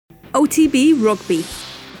OTB Rugby.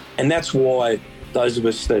 And that's why those of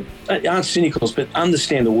us that aren't cynicals but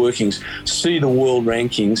understand the workings see the world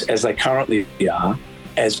rankings as they currently are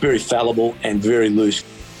as very fallible and very loose.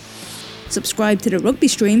 Subscribe to the rugby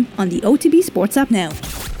stream on the OTB Sports app now.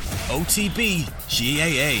 OTB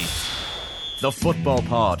GAA. The Football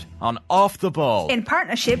Pod on Off the Ball. In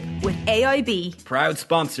partnership with AIB. Proud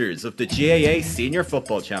sponsors of the GAA Senior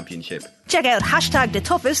Football Championship. Check out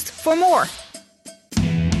 #TheToughest for more.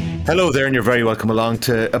 Hello there, and you're very welcome along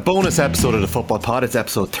to a bonus episode of the Football Pod. It's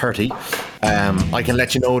episode 30. I can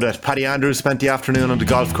let you know that Paddy Andrews spent the afternoon on the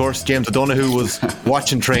golf course. James O'Donoghue was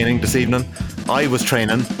watching training this evening. I was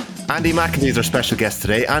training. Andy McEntee is our special guest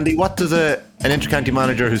today. Andy, what does an inter-county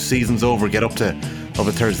manager whose season's over get up to of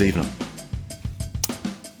a Thursday evening?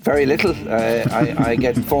 Very little. I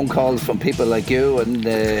get phone calls from people like you, and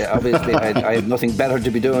obviously I have nothing better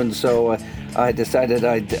to be doing, so I decided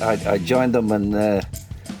I'd join them and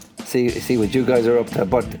see what you guys are up to.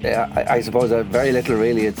 But I suppose very little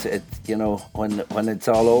really. It's you know, when it's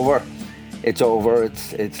all over, it's over.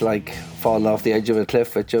 It's like falling off the edge of a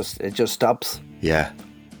cliff. It just stops. Yeah.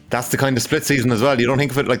 That's the kind of split season as well. You don't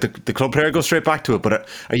think of it like the club player goes straight back to it, but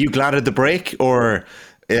are you glad at the break, or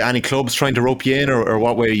any clubs trying to rope you in, or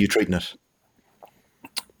what way are you treating it?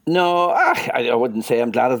 No, I wouldn't say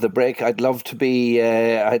I'm glad of the break. I'd love to be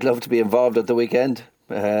involved at the weekend,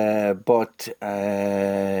 but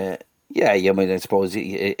yeah, I mean, I suppose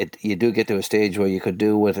you do get to a stage where you could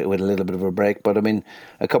do with a little bit of a break. But I mean,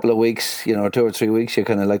 a couple of weeks, 2 or 3 weeks, you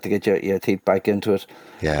kind of like to get your teeth back into it.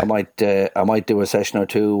 Yeah, I might do a session or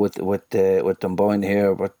two with Dunboyne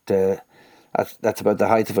here, but that's about the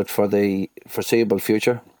height of it for the foreseeable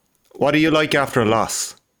future. What do you like after a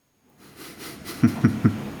loss?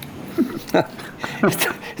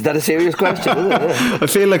 Is that a serious question? Isn't it? I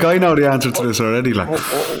feel like I know the answer to this already. Like,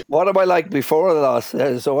 what am I like before the loss?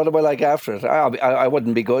 So what am I like after it? I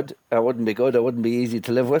wouldn't be good. I wouldn't be easy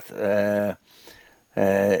to live with.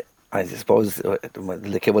 I suppose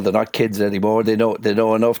they're not kids anymore. They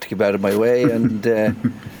know enough to keep out of my way, and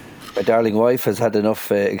my darling wife has had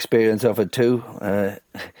enough experience of it too.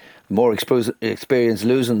 More experience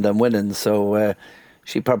losing than winning, so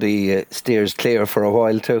she probably steers clear for a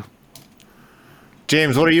while too.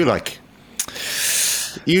 James, what are you like?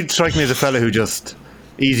 You strike me as a fella who just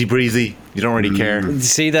easy breezy. You don't really care.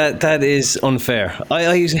 See, that is unfair.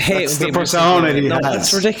 I used to hate that's the persona he has.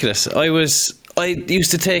 That's ridiculous. I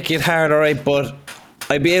used to take it hard, alright, but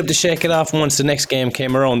I'd be able to shake it off once the next game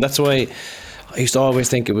came around. That's why I used to always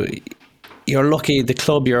think you're lucky the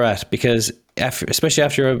club you're at, because especially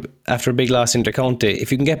after a big loss inter-county, if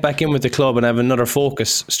you can get back in with the club and have another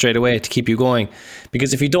focus straight away to keep you going,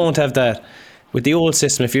 because if you don't have that. With the old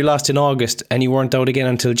system, if you lost in August and you weren't out again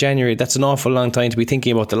until January, that's an awful long time to be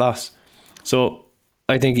thinking about the loss. So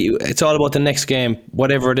I think it's all about the next game,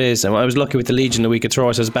 whatever it is. And I was lucky with the Legion that we could throw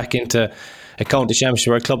ourselves back into a county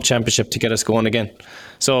championship or a club championship to get us going again.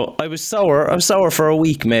 So I was sour for a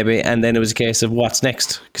week maybe, and then it was a case of what's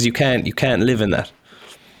next, because you can't live in that.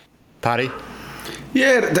 Paddy?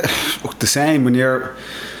 Yeah, the same. When you're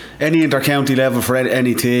any inter-county level for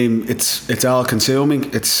any team, it's all consuming.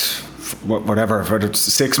 It's whatever, whether it's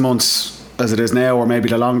 6 months as it is now or maybe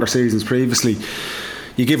the longer seasons previously,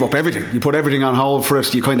 you give up everything. You put everything on hold for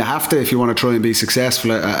it. You kind of have to if you want to try and be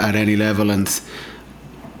successful at any level. And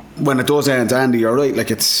when it does end, Andy, you're right,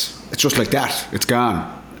 like it's just like that. It's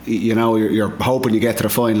gone. You know, you're hoping you get to the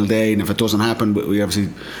final day, and if it doesn't happen, we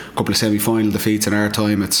obviously a couple of semi-final defeats in our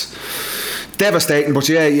time. It's devastating, but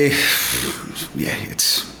yeah,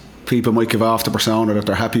 it's people might give off the persona that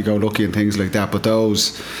they're happy-go-lucky and things like that, but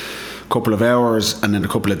those couple of hours and then a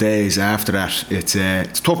couple of days after that, it's a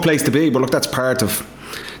tough place to be. But look, that's part of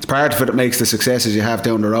it that makes the successes you have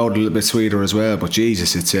down the road a little bit sweeter as well. But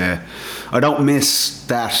Jesus, I don't miss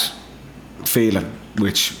that feeling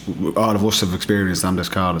which all of us have experienced on this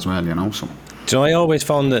call as well, so I always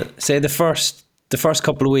found that, say, the first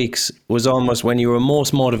couple of weeks was almost when you were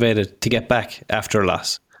most motivated to get back after a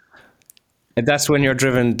loss, and that's when you're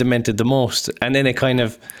driven, demented the most. And then it kind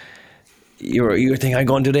of you're thinking, I'm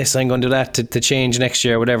going to do this, I'm going to do that to change next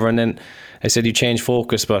year, whatever. And then I said you change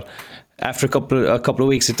focus, but after a couple of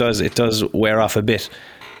weeks, it does wear off a bit.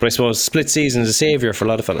 But I suppose split season is a saviour for a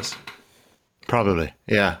lot of fellas. Probably,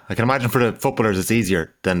 yeah. I can imagine for the footballers it's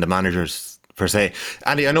easier than the managers per se.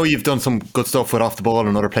 Andy, I know you've done some good stuff with Off the Ball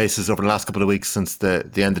and other places over the last couple of weeks since the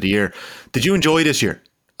end of the year. Did you enjoy this year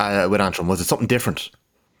with Antrim? Was it something different?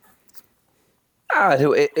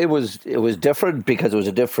 It was different because it was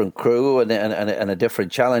a different crew and a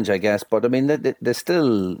different challenge, I guess. But I mean,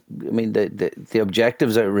 the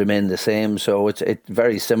objectives remain the same, so it's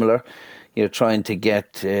very similar. you're trying to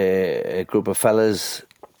get a group of fellas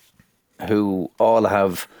who all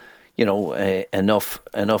have,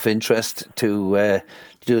 enough interest to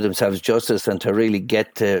do themselves justice and to really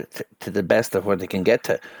get to the best of what they can get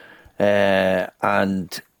to.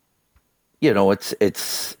 And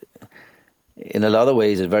it's in a lot of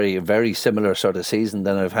ways a very, very similar sort of season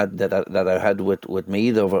than I've had that I had with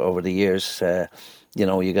Meath over the years.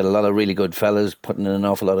 You get a lot of really good fellas putting in an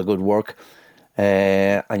awful lot of good work,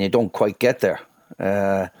 and you don't quite get there.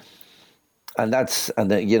 And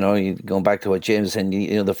going back to what James said,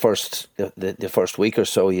 the first week or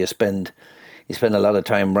so, you spend a lot of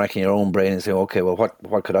time racking your own brain and saying, okay, well,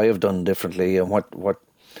 what could I have done differently, and what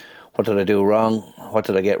did I do wrong? What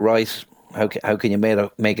did I get right? How can you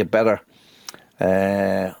make it better?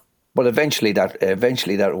 But eventually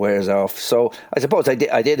that wears off. So I suppose I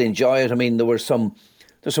did enjoy it. I mean, there's some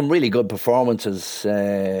really good performances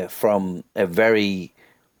from a very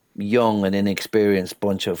young and inexperienced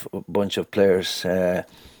bunch of players.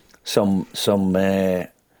 Some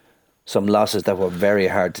losses that were very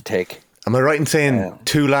hard to take. Am I right in saying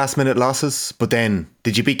 2 last-minute losses? But then,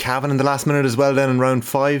 did you beat Cavan in the last minute as well then in round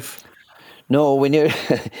 5? No, we knew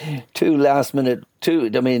 2 last-minute. I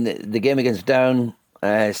mean, the game against Down,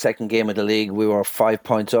 second game of the league, we were 5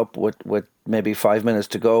 points up with maybe 5 minutes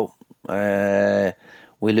to go.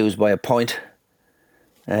 We lose by a point.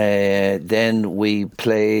 Then we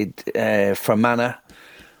played Fermanagh,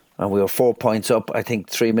 and we were 4 points up, I think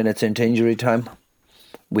 3 minutes into injury time.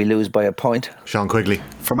 We lose by a point. Sean Quigley.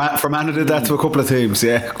 Fermanagh did that to a couple of teams,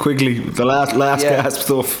 yeah. Quigley, the last gasp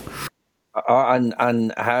stuff.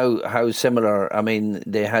 And how similar. I mean,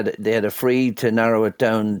 they had a free to narrow it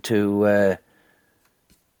down to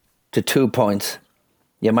 2 points.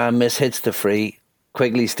 Your man hits the free.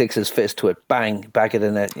 Quigley sticks his fist to it, bang, back of the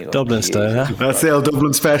net. Dublin style, huh? That's the old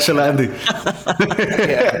Dublin special, Andy.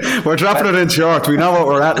 Yeah. We're dropping it in short. We know what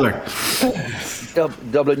we're at, like.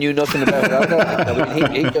 Dublin knew nothing about it. I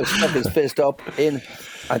mean, he just stuck his fist up in,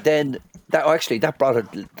 and then that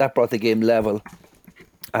brought the game level.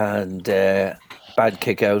 And bad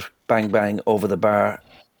kick out, bang bang over the bar,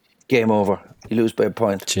 game over. You lose by a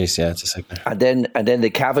point. Jeez, yeah, it's a sick. And then the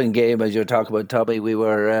Cavan game, as you're talking about, Tommy, we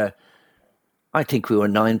were, I think we were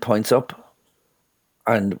 9 points up,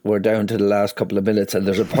 and we're down to the last couple of minutes, and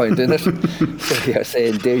there's a point in it. So you're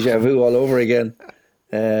saying deja vu all over again.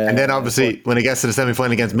 And then obviously when it gets to the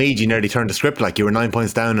semi-final against Meath, you nearly turned the script, like you were 9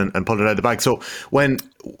 points down and pulled it out of the bag. So when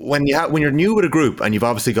you're new with a group and you've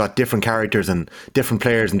obviously got different characters and different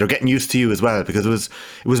players and they're getting used to you as well, because it was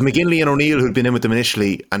McGinley and O'Neill who'd been in with them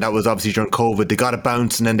initially, and that was obviously during COVID. They got a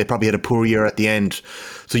bounce and then they probably had a poor year at the end.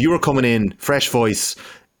 So you were coming in, fresh voice.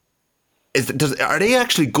 Are they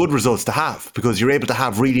actually good results to have, because you're able to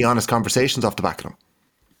have really honest conversations off the back of them?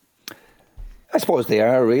 I suppose they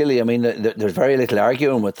are, really. I mean, there's very little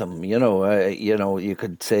arguing with them. You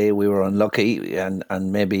could say we were unlucky, and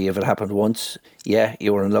maybe if it happened once, yeah,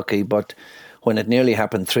 you were unlucky. But when it nearly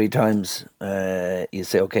happened 3 times, you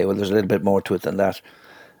say, okay, well, there's a little bit more to it than that.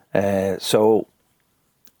 So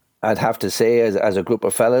I'd have to say, as a group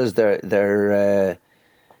of fellas, they're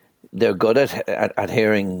good at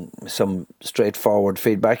hearing some straightforward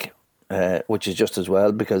feedback, which is just as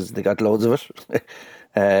well, because they got loads of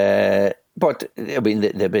it. But I mean,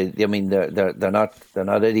 they're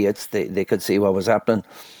not idiots. They could see what was happening,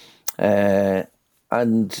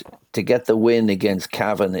 and to get the win against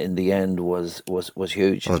Cavan in the end was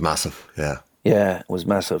huge. It was massive. Yeah, it was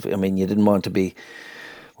massive. I mean, we didn't want to be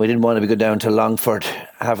go down to Longford,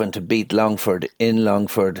 having to beat Longford in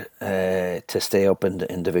Longford to stay up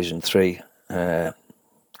in Division 3.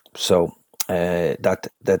 So that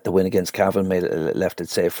the win against Cavan left it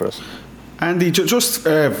safe for us. Andy, just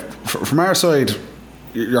from our side,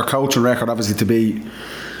 your coaching record obviously to be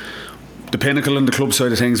the pinnacle in the club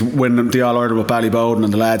side of things, winning the All-Ireland with Ballybowden,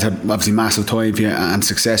 and the lads had obviously massive time for you and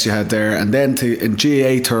success you had there, and then in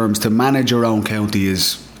GAA terms to manage your own county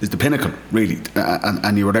is the pinnacle, really,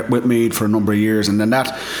 and you were with Meath for a number of years, and then that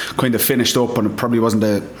kind of finished up, and it probably wasn't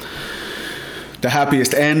the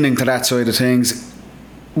happiest ending to that side of things.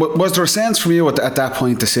 Was there a sense from you at that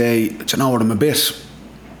point to say, do you know what, I'm a bit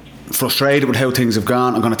frustrated with how things have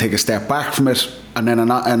gone, I'm going to take a step back from it, and then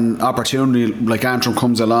an opportunity like Antrim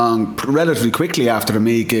comes along relatively quickly after the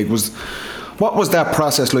Meath gig? What was that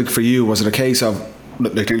process like for you? Was it a case of,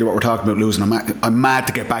 like what we're talking about, losing, I'm mad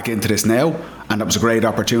to get back into this now, and that was a great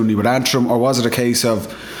opportunity with Antrim? Or was it a case of,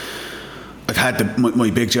 I've had my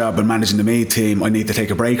big job in managing the Meath team, I need to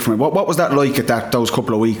take a break from it? What was that like at those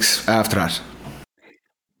couple of weeks after that?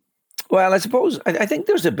 Well, I suppose I think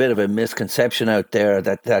there's a bit of a misconception out there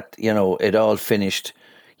that it all finished,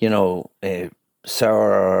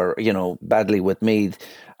 sour, badly with Meath.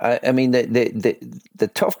 I mean,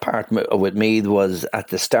 the tough part with Meath was at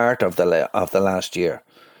the start of the last year,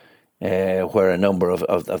 where a number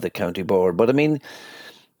of the county board. But I mean,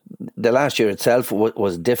 the last year itself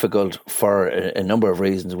was difficult for a number of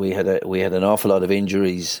reasons. We had an awful lot of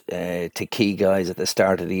injuries to key guys at the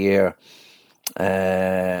start of the year,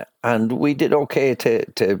 and we did okay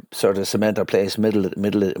to sort of cement our place middle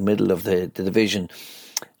of the division.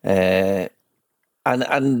 And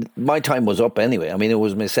my time was up anyway. I mean, it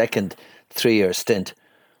was my second 3-year stint,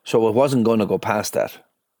 so it wasn't going to go past that.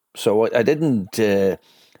 So I didn't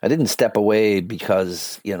step away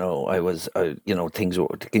because things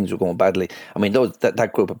were going badly. I mean,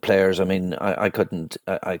 that group of players. I mean, I couldn't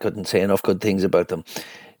say enough good things about them.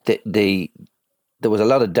 There was a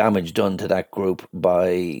lot of damage done to that group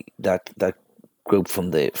by that group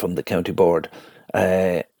from the county board,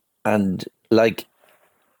 and like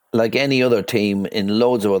any other team in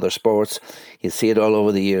loads of other sports, you see it all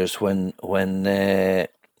over the years when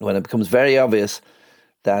it becomes very obvious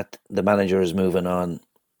that the manager is moving on.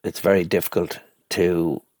 It's very difficult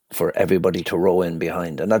for everybody to row in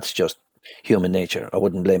behind, and that's just human nature. I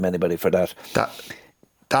wouldn't blame anybody for that.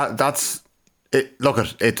 That's it. Look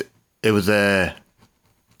at it. It was a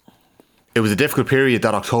difficult period,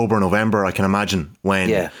 that October, November. I can imagine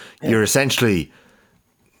when you're essentially,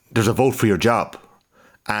 there's a vote for your job,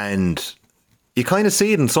 and you kind of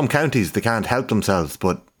see it in some counties. They can't help themselves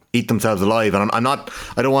but eat themselves alive. And I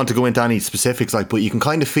don't want to go into any specifics, but you can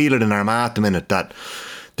kind of feel it in Armagh at the minute that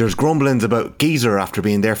there's grumblings about Geezer after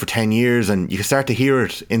being there for 10 years, and you can start to hear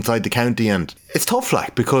it inside the county, and it's tough,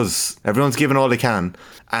 because everyone's giving all they can,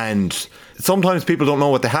 and sometimes people don't know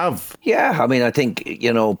what they have. Yeah, I mean, I think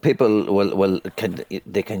people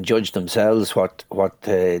they can judge themselves what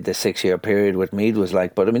the 6-year period with Meath was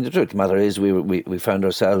like. But I mean, the truth of the matter is, we found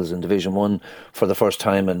ourselves in Division 1 for the first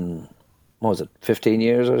time in, what was it, 15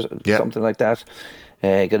 years or something like that.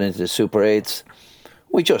 Got into the Super 8s.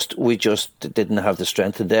 We just didn't have the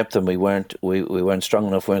strength and depth, and we weren't strong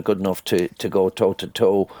enough, weren't good enough to go toe to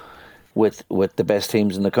toe with the best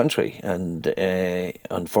teams in the country. And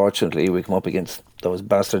unfortunately, we come up against those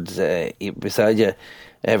bastards beside you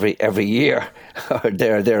every year or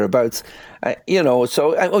thereabouts.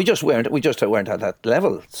 So we just weren't at that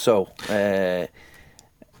level. So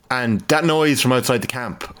and that noise from outside the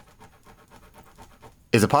camp,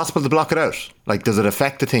 is it possible to block it out? Does it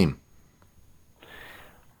affect the team?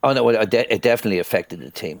 Oh no, it definitely affected the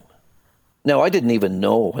team. No, I didn't even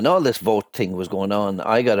know when all this vote thing was going on.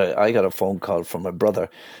 I got a phone call from my brother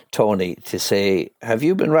Tony to say, "Have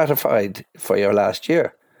you been ratified for your last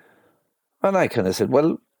year?" And I kind of said,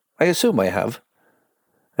 "Well, I assume I have."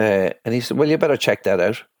 And he said, "Well, you better check that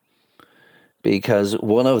out, because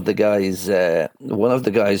one of the guys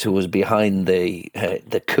who was behind the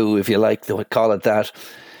coup, if you like, they would call it that,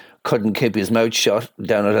 couldn't keep his mouth shut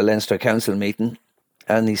down at a Leinster Council meeting."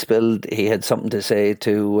 And he had something to say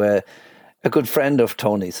to a good friend of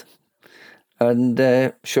Tony's. And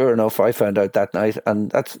sure enough, I found out that night,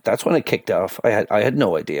 and that's when it kicked off. I had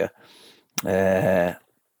no idea.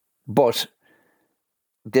 But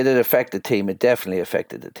did it affect the team? It definitely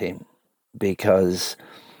affected the team, because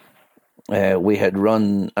we had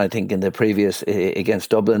run, I think, in the previous, against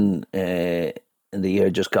Dublin in the year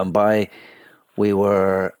just gone by, we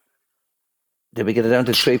were... Did we get it down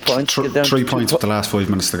to 3 points? 3 points with the last 5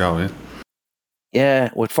 minutes to go, yeah. Yeah,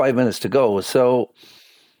 with 5 minutes to go. So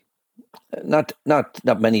not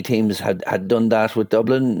many teams had done that with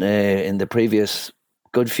Dublin in the previous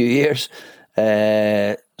good few years.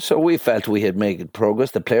 So we felt we had made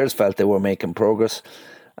progress. The players felt they were making progress.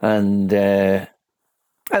 And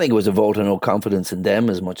I think it was a vote of no confidence in them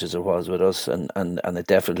as much as it was with us, and it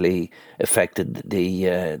definitely affected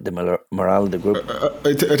the morale of the group.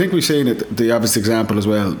 I think we've seen it. The obvious example as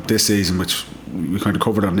well this season, which we kind of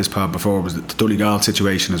covered on this pod before, was the Donegal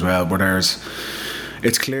situation as well, where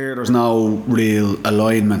it's clear there's no real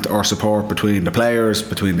alignment or support between the players,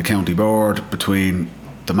 between the county board, between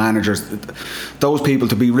the managers. Those people,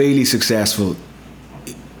 to be really successful,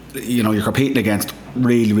 you're competing against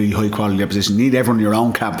really, really high quality opposition. You need everyone in your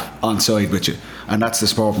own camp on side with you, and that's the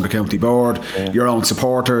support from the county board, your own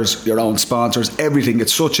supporters, your own sponsors, everything.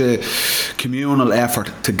 It's such a communal effort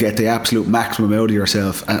to get the absolute maximum out of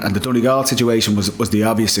yourself, and the Donegal situation was the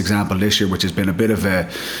obvious example this year, which has been a bit of a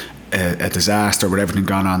disaster with everything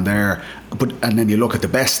gone on there. And then you look at the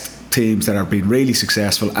best teams that are being really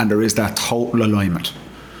successful, and there is that total alignment.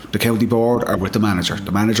 The county board are with the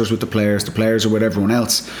managers with the players are with everyone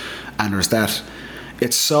else, and there's that.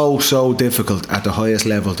 It's so difficult at the highest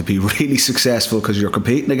level to be really successful, because you're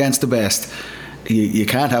competing against the best, you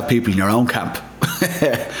can't have people in your own camp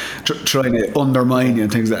trying to undermine you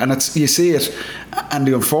and things and you see it. And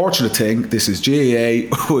the unfortunate thing, this is GAA,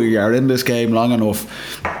 we are in this game long enough,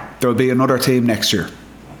 there will be another team next year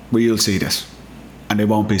where you'll see this and they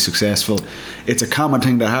won't be successful. It's a common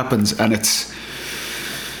thing that happens, and it's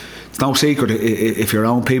no secret if your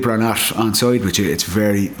own people are not on side with you, it's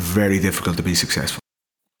very, very difficult to be successful.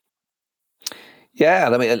 Yeah,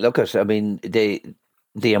 I mean, look at, I mean,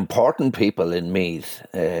 the important people in Meath,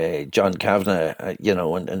 John Kavanagh, and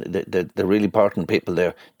the really important people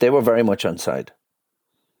there, they were very much on side.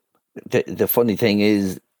 The funny thing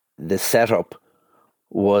is, the setup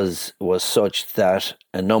was such that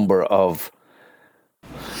a number of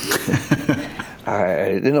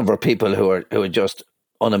people who are just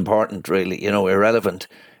unimportant, really, irrelevant,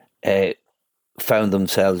 found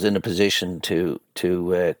themselves in a position to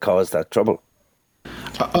cause that trouble.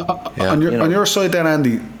 On your side then,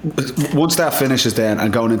 Andy, once that finishes then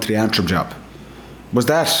and going into the Antrim job, was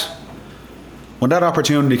that, when that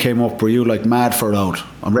opportunity came up, were you like mad for it out?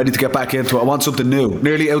 I'm ready to get back into it, I want something new,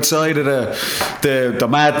 nearly outside of the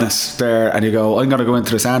madness there, and you go, I'm going to go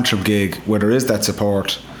into this Antrim gig where there is that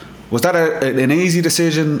support. Was that an easy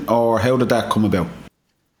decision, or how did that come about?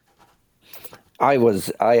 I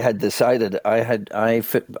had decided I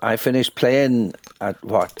finished playing at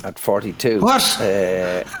 42. What?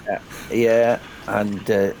 Yeah,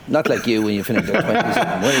 and not like you when you finished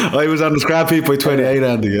at 20. I was on the scrap heap by 28,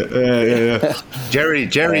 Andy. Yeah. Jerry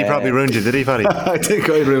probably ruined you, did he, Paddy? I think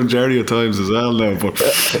I ruined Jerry at times as well now, but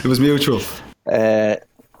it was mutual.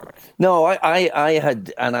 No, I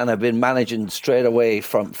had, and I've been managing straight away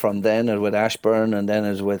from then. I was with Ashburn, and then I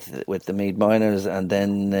was with the Meath Miners, and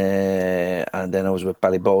then I was with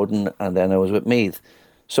Ballyboden, and then I was with Meath.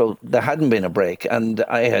 So there hadn't been a break, and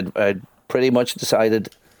I'd pretty much decided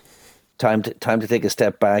time to take a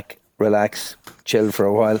step back, relax, chill for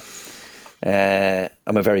a while.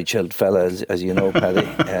 I'm a very chilled fella, as you know, Paddy.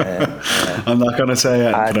 I'm not going to say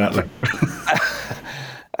it for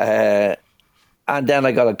that. And then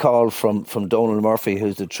I got a call from Donald Murphy,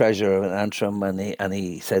 who's the treasurer of Antrim, and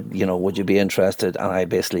he said, would you be interested? And I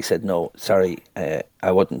basically said, no, sorry,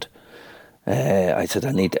 I wouldn't. I said,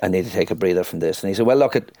 I need to take a breather from this. And he said, well,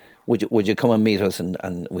 look, would you come and meet us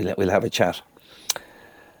and we'll have a chat?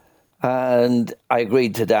 And I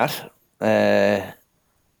agreed to that. And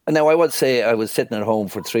now I would say I was sitting at home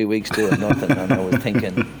for 3 weeks doing nothing, and I was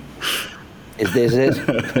thinking, is this it?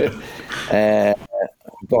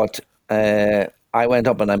 But I went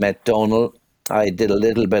up and I met Donald. I did a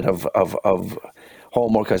little bit of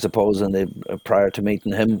homework, I suppose, prior to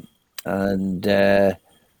meeting him, and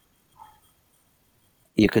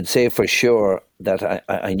you could say for sure that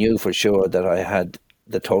I knew for sure that I had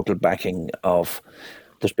the total backing of.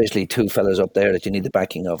 There's basically two fellas up there that you need the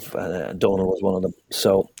backing of. Donald was one of them.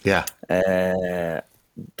 So yeah, that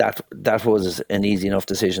was an easy enough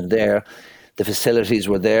decision there. The facilities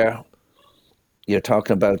were there. You're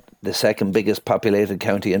talking about the second biggest populated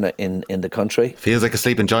county in the country. Feels like a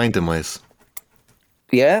sleeping giant in ways.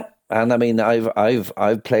 Yeah, and I mean,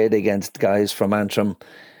 I've played against guys from Antrim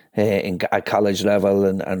at college level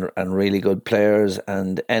and really good players,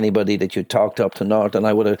 and anybody that you talked up to North, and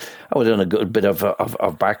I would have done a good bit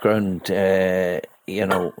of background,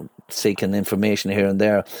 seeking information here and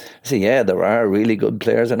there. So yeah, there are really good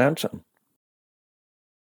players in Antrim.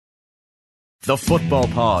 The Football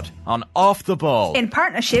Pod on Off the Ball. In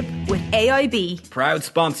partnership with AIB. Proud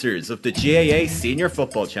sponsors of the GAA Senior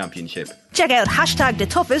Football Championship. Check out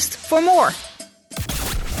 #TheToughest for more.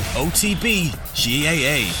 OTB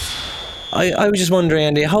GAA. I was just wondering,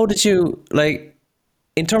 Andy, how did you,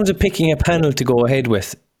 in terms of picking a panel to go ahead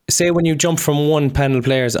with, say when you jump from one panel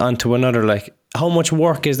players onto another, how much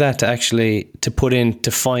work is that to put in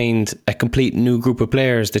to find a complete new group of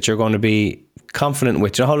players that you're going to be confident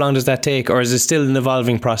with? How long does that take, or is it still an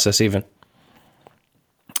evolving process even?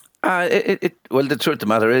 Well, the truth of the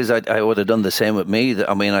matter is I would have done the same with me.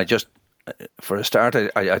 I mean, for a start,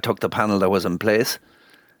 I took the panel that was in place.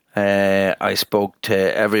 I spoke to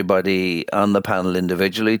everybody on the panel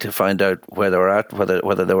individually to find out where they were at,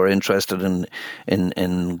 whether they were interested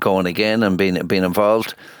in going again and being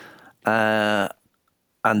involved. And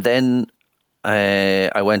then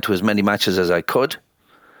I went to as many matches as I could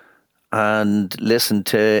and listened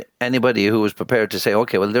to anybody who was prepared to say,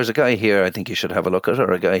 okay, well, there's a guy here I think you should have a look at,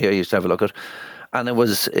 or a guy here you should have a look at. And it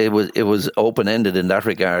was open-ended in that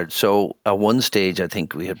regard. So at one stage, I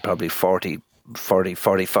think we had probably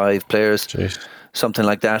 45 players, Jeez. Something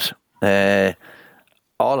like that,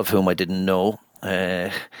 all of whom I didn't know.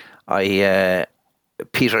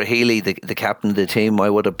 Peter Healy, the captain of the team, I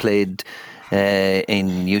would have played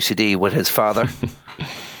in UCD with his father.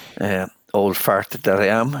 Old fart that I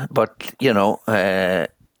am, but that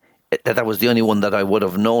was the only one that I would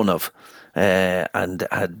have known of and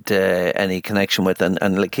had any connection with,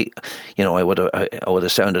 and like I would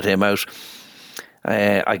have sounded him out.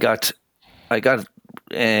 I got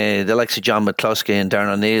the likes of John McCluskey and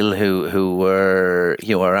Darren O'Neill, who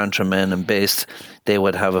were Antrim men and based. They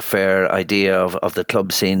would have a fair idea of the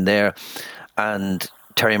club scene there, and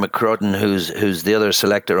Terry McCrudden, who's the other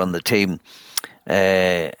selector on the team.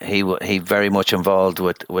 He very much involved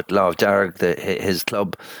with Love Darg, his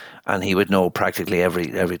club, and he would know practically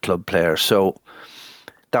every club player. So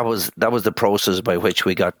that was the process by which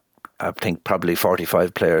we got, I think, probably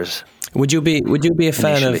 45 players. Would you be a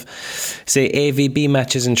fan initially of, say, AVB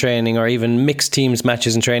matches in training, or even mixed teams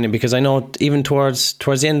matches in training? Because I know even towards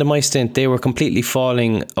the end of my stint, they were completely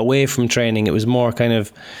falling away from training. It was more kind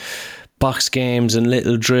of box games and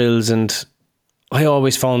little drills, and I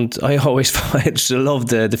always loved the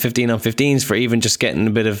 15-on-15s for even just getting a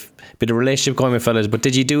bit of relationship going with fellas. But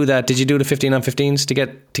did you do that? Did you do the 15-on-15s to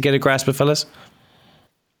get a grasp of fellas?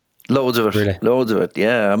 Loads of it, really? Loads of it.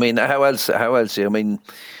 Yeah, I mean, how else? I mean,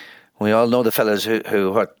 we all know the fellas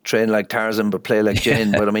who train like Tarzan but play like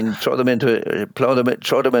Jane. But I mean, throw them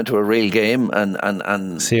into a real game,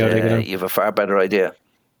 and see how they get on. you have a far better idea.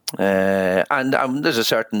 And there's a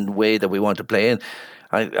certain way that we want to play in.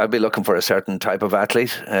 I'd be looking for a certain type of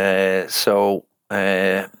athlete. You're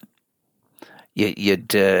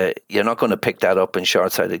not going to pick that up in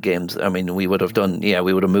short-sighted games. I mean, we would have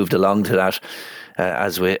moved along to that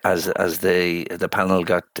as the panel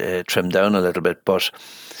got trimmed down a little bit. But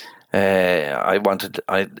I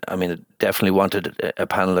definitely wanted a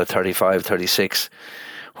panel of 35, 36,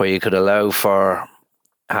 where you could allow for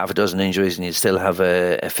half a dozen injuries and you'd still have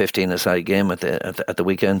a 15-a-side game at the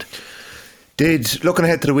weekend. Looking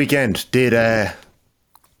ahead to the weekend, did a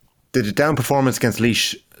down performance against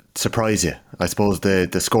Laois surprise you? I suppose the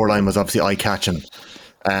scoreline was obviously eye-catching.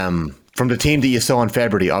 From the team that you saw in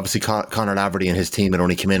February, obviously Conor Laverty and his team had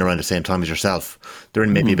only come in around the same time as yourself. They're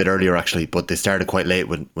in maybe a bit earlier actually, but they started quite late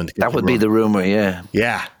when the that would be the rumour, yeah.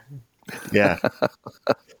 Yeah.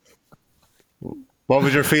 What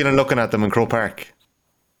was your feeling looking at them in Croke Park?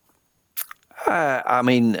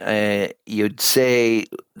 You'd say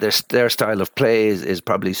their style of play is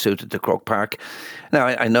probably suited to Croke Park. Now,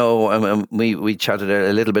 I know we chatted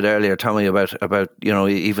a little bit earlier, Tommy, about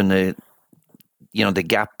even the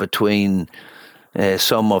gap between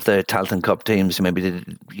some of the Tailteann Cup teams, maybe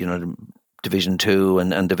the Division 2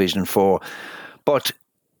 and Division 4, but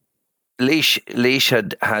Laois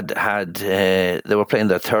had they were playing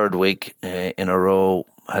their third week in a row,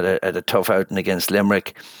 had a tough outing against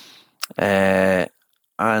Limerick.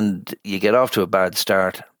 And you get off to a bad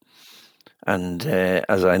start, and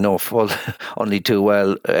as I know only too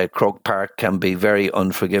well, Croke Park can be very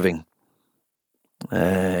unforgiving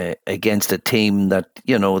against a team that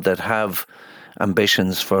have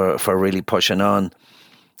ambitions for really pushing on,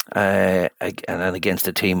 and against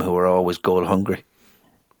a team who are always goal hungry.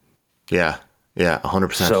 Yeah,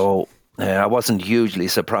 100%. So I wasn't hugely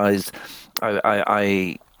surprised.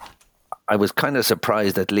 I was kind of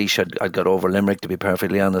surprised that Laois had got over Limerick, to be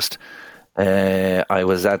perfectly honest. I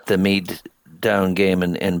was at the Meath down game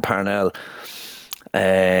in Parnell,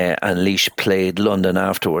 and Laois played London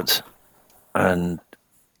afterwards. And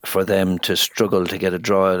for them to struggle to get a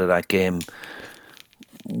draw out of that game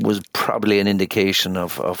was probably an indication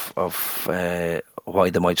of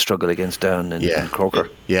why they might struggle against Down in Croker.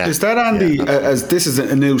 Yeah. Is that, Andy, as this is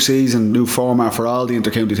a new season, new format for all the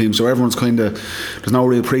intercounty teams, so everyone's there's no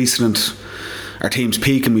real precedent. Our team's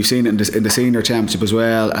peaking, we've seen it in the senior championship as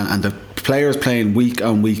well, and the players playing week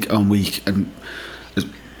on week on week. And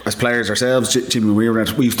as players ourselves, Jimmy, we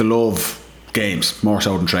used to love games more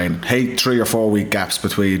so than training. Hate 3 or 4 week gaps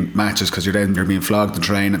between matches because you're being flogged in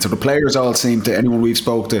training. So the players all seem to, anyone we've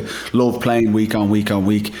spoke to, love playing week on week on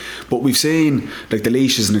week. But we've seen, like the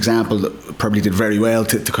Laois is an example that probably did very well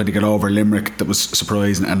to kind of get over Limerick. That was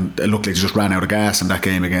surprising, and it looked like they just ran out of gas in that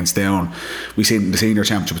game against Down. We've seen the senior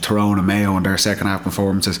championship with Tyrone and Mayo and their second half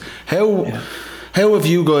performances. How have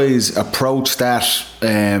you guys approached that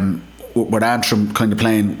with Antrim kind of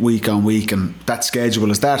playing week on week and that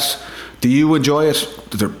schedule? Do you enjoy it?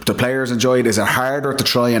 Do the players enjoy it? Is it harder to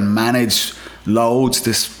try and manage loads,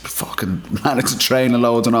 manage the training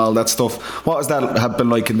loads and all that stuff? What has that have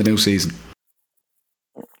been like in the new season?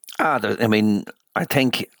 I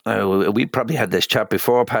think we probably had this chat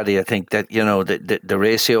before, Paddy. I think that the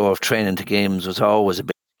ratio of training to games was always a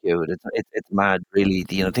bit skewed. It's mad, really.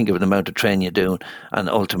 Think of the amount of training you're doing and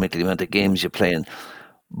ultimately the amount of games you're playing.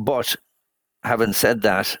 But having said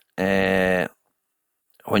that,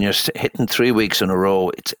 when you're hitting 3 weeks in a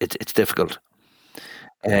row, it's difficult.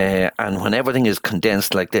 And when everything is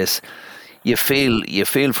condensed like this, you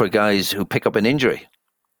feel for guys who pick up an injury.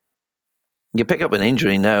 You pick up an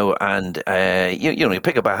injury now, and you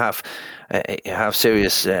pick up a half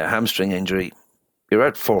serious hamstring injury. You're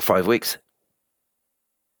out 4 or 5 weeks.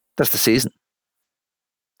 That's the season.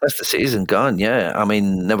 That's the season gone. Yeah, I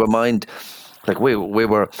mean, never mind. Like we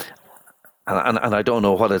were, and I don't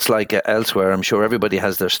know what it's like elsewhere. I'm sure everybody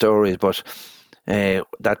has their stories, but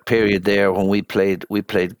that period there when we played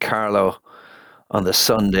Carlow on the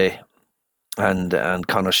Sunday, and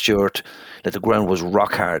Connor Stewart, that the ground was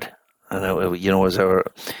rock hard. And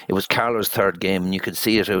it was Carlow's third game, and you could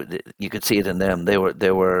see it. You could see it in them. They were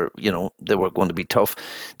going to be tough.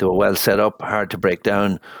 They were well set up, hard to break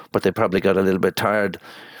down, but they probably got a little bit tired.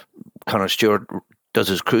 Connor Stewart does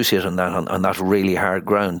his cruciate on that really hard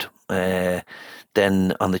ground.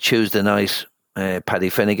 Then on the Tuesday night, Paddy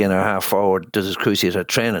Finnegan, our half forward, does his cruciate at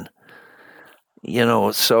training.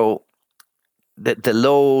 So the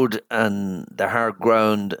load and the hard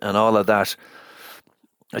ground and all of that,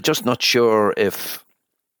 I'm just not sure if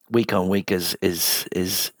week on week is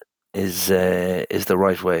the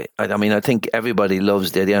right way. I mean, I think everybody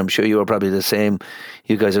loves the idea. I'm sure you are probably the same.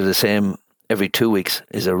 You guys are the same. Every 2 weeks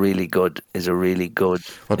is a really good.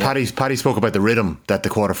 Well, Paddy spoke about the rhythm that the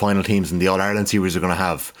quarter-final teams in the All-Ireland series are going to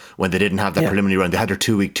have when they didn't have that preliminary round. They had their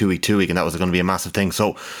 2 week, and that was going to be a massive thing.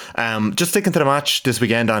 So, just sticking to the match this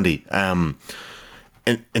weekend, Andy.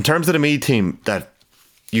 In terms of the Meath team that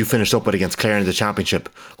you finished up with against Clare in the championship,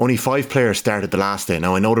 only 5 players started the last day.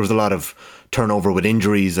 Now, I know there was a lot of turnover with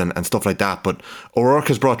injuries and stuff like that, but O'Rourke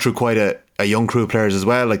has brought through quite a young crew of players as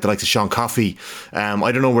well, like the likes of Sean Coffey.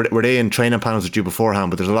 I don't know, were they in training panels with you beforehand,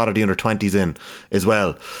 but there's a lot of the under-20s in as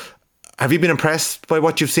well. Have you been impressed by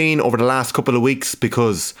what you've seen over the last couple of weeks?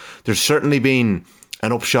 Because there's certainly been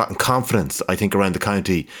an upshot in confidence, I think, around the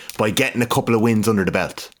county by getting a couple of wins under the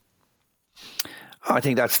belt. I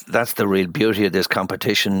think that's the real beauty of this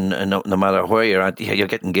competition. And no matter where you're at, you're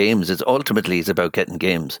getting games. It's about getting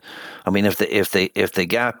games. I mean, if the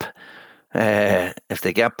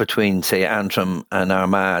gap between, say, Antrim and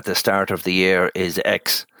Armagh at the start of the year is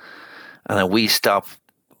X, and then we stop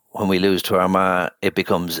when we lose to Armagh, it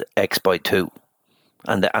becomes X by 2,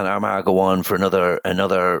 and Armagh go on for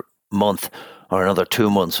another month or another 2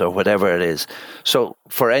 months or whatever it is. So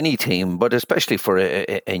for any team, but especially for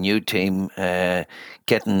a new team,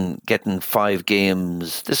 getting 5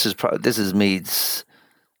 games. This is Meath's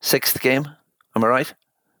 6th game. Am I right?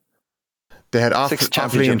 They had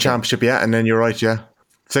Offaly in championship, yeah, and then you're right, yeah,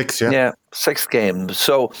 6, yeah. Yeah, 6th game.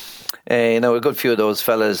 So, a good few of those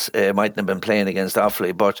fellas mightn't have been playing against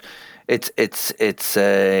Offaly, but it's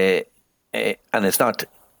and it's not.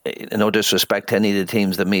 No disrespect to any of the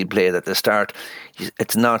teams that Meath played at the start.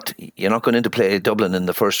 You're not going into play Dublin in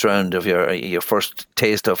the first round of your first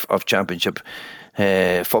taste of championship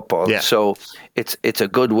football. Yeah. So it's a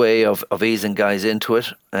good way of easing guys into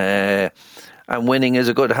it. And winning is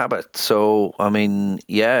a good habit. So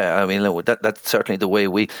that's certainly the way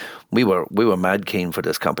we were mad keen for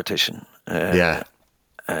this competition. I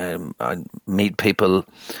meet people,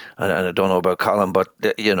 and I don't know about Colin, but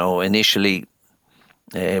initially.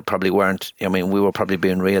 Probably weren't. I mean, we were probably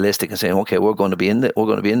being realistic and saying, "Okay, we're going to be in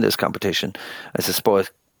this competition." I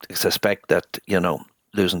suspect that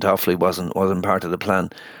losing to Offaly wasn't part of the plan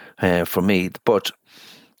for me. But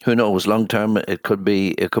who knows? Long term, it could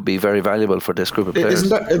be very valuable for this group of players.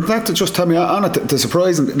 Isn't that to just tell me on it? The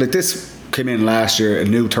surprising, like this came in last year, a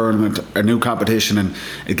new tournament, a new competition, and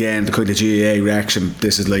again the kind of GAA reaction.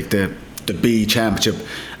 This is like the B championship,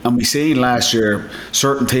 and we seen last year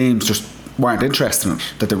certain teams just weren't interested in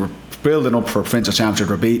it, that they were building up for a provincial championship,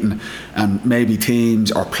 were beaten, and maybe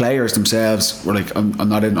teams or players themselves were like, I'm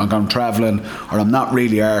not in, I'm going travelling, or I'm not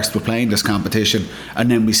really arsed with playing this competition. And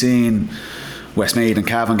then we seen Westmeath and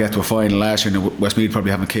Cavan get to a final last year, and Westmeath probably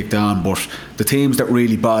haven't kicked on, but the teams that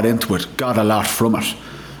really bought into it got a lot from it,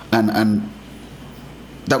 and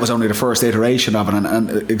that was only the first iteration of it. And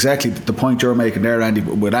exactly the point you're making there, Andy,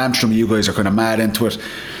 with Antrim, you guys are kind of mad into it.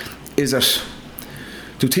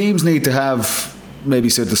 Do teams need to have, maybe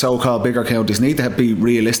so the so-called bigger counties need to be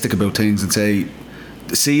realistic about things and see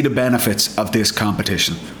the benefits of this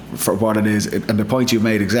competition for what it is? And the point you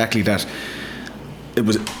made exactly, that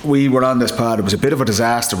we were on this pod, it was a bit of a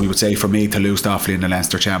disaster, we would say, for me to lose to Offaly in the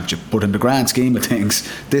Leinster Championship, but in the grand scheme of things,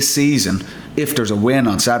 this season, if there's a win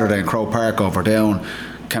on Saturday in Croke Park over Down,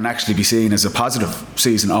 can actually be seen as a positive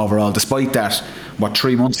season overall, despite that what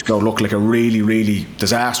 3 months ago looked like a really, really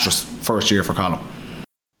disastrous first year for Colin.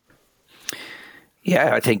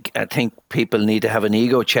 Yeah, I think people need to have an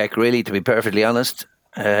ego check, really, to be perfectly honest.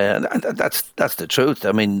 That's the truth.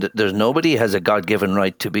 I mean, there's nobody has a God-given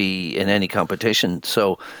right to be in any competition.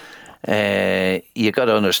 So you got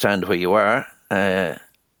to understand where you are.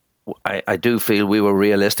 I do feel we were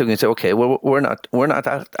realistic and say, okay, well, we're not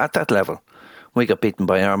at that level. We got beaten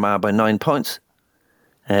by Armagh by 9 points,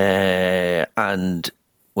 and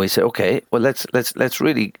we say, okay, well, let's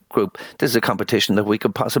really group. This is a competition that we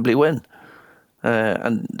could possibly win.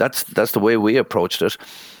 And that's the way we approached it.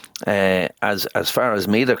 As far as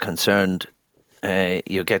Meath are concerned,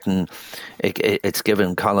 you're getting it's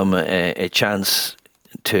given Colm a chance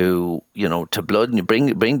to blood and you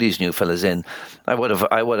bring these new fellas in. I would have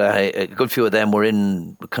a good few of them were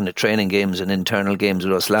in kind of training games and internal games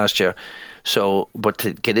with us last year. So, but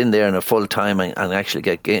to get in there in a full time and actually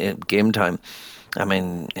get game time. I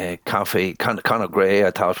mean, Conor Gray,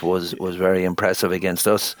 I thought was very impressive against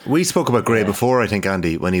us. We spoke about Gray before, I think,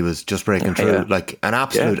 Andy, when he was just breaking through, like an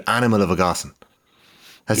absolute animal of a Gosson.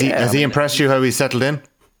 Has he impressed you how he settled in?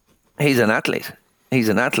 He's an athlete,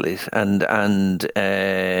 and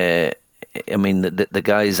I mean the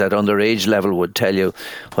guys at underage level would tell you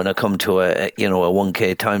when I come to a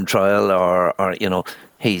 1K time trial or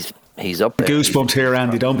he's up there. Goosebumps here,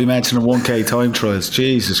 Andy. Don't be mentioning 1K time trials.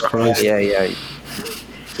 Jesus Christ.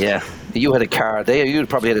 Yeah. You had a card there. You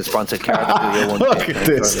probably had a sponsored card to do your 1K. Look at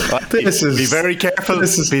this. This is. Be very careful.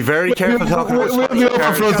 Be very careful talking about. We'll be up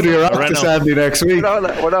in front of your office, Andy, next week.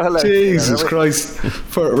 We're not allowed. Jesus Christ.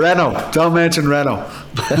 For Renault. Don't mention Renault.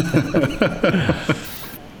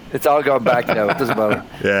 It's all gone back now. It doesn't matter.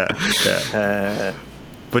 Yeah.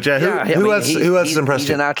 But who else has impressed you?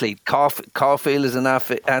 He's an athlete. Caulfield is an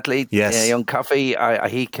athlete. Yes. Young Coffey,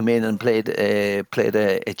 he came in and played a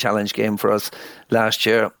challenge game for us last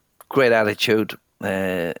year. Great attitude.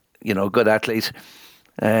 Good athlete.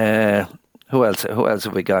 Who else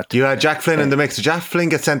have we got? You had Jack Flynn in the mix. Did Jack Flynn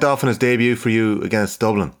get sent off in his debut for you against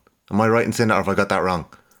Dublin? Am I right in saying that, or have I got that wrong?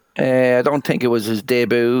 I don't think it was his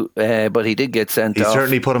debut, but he did get sent off. He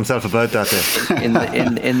certainly put himself about that day.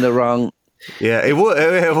 in the wrong. Yeah, it was.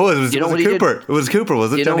 It was Cooper. It was Cooper,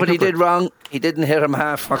 was it? You know what he did wrong? He didn't hit him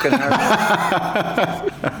half fucking hard.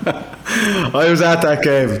 I was at that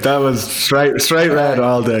game. That was straight red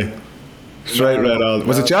all day. Straight red all day.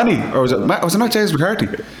 Was it Johnny? Or was it not James McCarthy?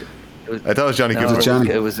 I thought it was Johnny Cooper.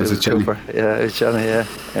 It was Cooper. Yeah, it was Johnny, yeah.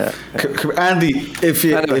 Andy, if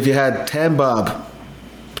you had 10 bob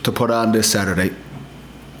to put on this Saturday,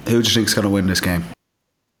 who do you think is going to win this game?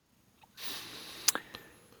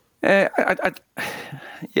 I'm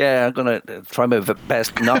going to try my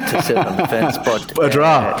best not to sit on the fence, but a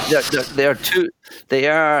draw.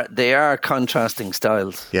 They are contrasting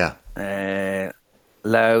styles. Yeah.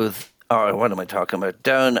 Louth, or what am I talking about?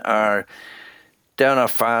 Down are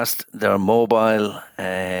fast. They're mobile.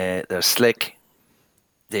 They're slick.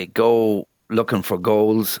 They go looking for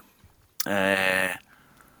goals. Meath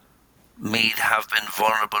have been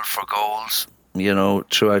vulnerable for goals,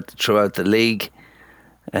 throughout the league.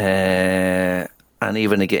 And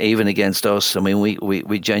even against us, I mean,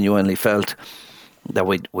 we genuinely felt that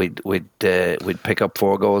we'd pick up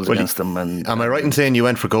 4 goals against them. And am I right in saying you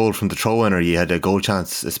went for goal from the throw-in, or you had a goal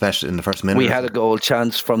chance, especially in the first minute? We had a goal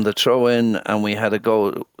chance from the throw-in, and we had a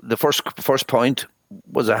goal. The first point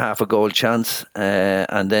was a half a goal chance,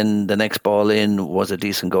 and then the next ball in was a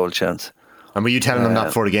decent goal chance. And were you telling them that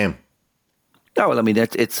before the game? No, well, I mean,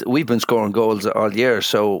 we've been scoring goals all year,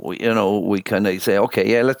 so we kind of say, okay,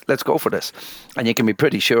 yeah, let's go for this, and you can be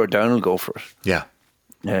pretty sure Down will go for it. Yeah.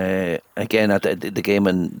 Again, at the game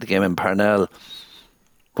in Parnell,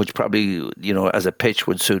 which probably as a pitch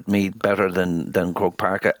would suit me better than Croke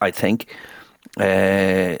Park, I think.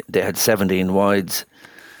 They had 17 wides,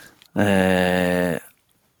 and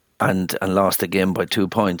lost the game by 2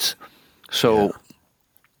 points. So, yeah.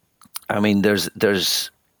 I mean, there's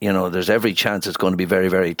every chance it's going to be very,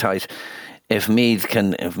 very tight. If Meath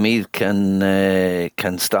can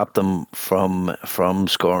stop them from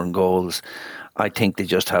scoring goals, I think they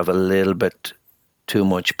just have a little bit too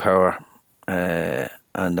much power,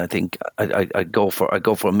 and I think I go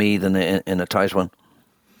for Meath in a tight one.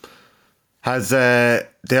 They've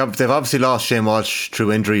obviously lost Shane Walsh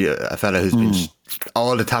through injury, a fella who's been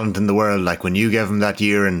all the talent in the world. Like when you gave him that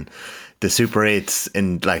year and the Super 8s,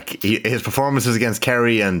 and his performances against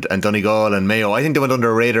Kerry and Donegal and Mayo, I think they went under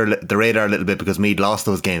the radar a little bit because Meath lost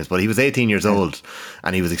those games, but he was 18 years old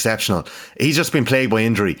and he was exceptional. He's just been plagued by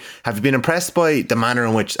injury. Have you been impressed by the manner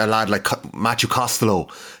in which a lad like Matthew Costello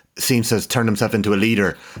seems to have turned himself into a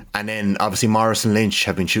leader? And then obviously Morris and Lynch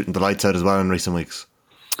have been shooting the lights out as well in recent weeks.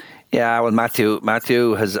 Yeah, well,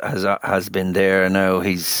 Matthew has been there now.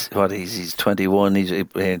 He's 21. He's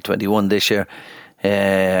 21 this year,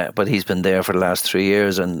 but he's been there for the last 3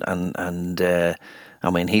 years. And I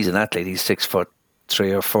mean, he's an athlete. He's 6'3"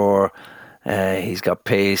 or 4". He's got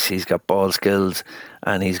pace. He's got ball skills,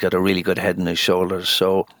 and he's got a really good head on his shoulders.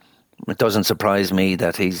 So it doesn't surprise me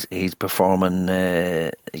that he's performing,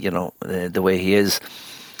 the way he is.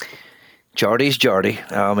 Geordie's Geordie.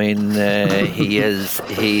 I mean, he is.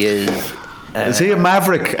 Is he a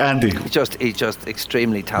maverick, Andy? He's just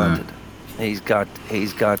extremely talented. Yeah. He's got. He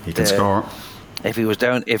can score. If he was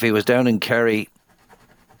down in Kerry,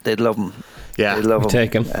 they'd love him. Yeah, they'd love him.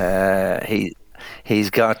 Take him. He's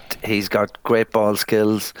got great ball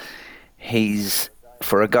skills. He's,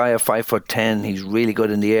 for a guy of 5'10", he's really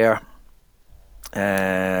good in the air.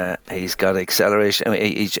 He's got acceleration. I mean,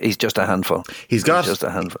 he's just a handful. He's just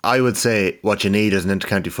a handful. I would say what you need as an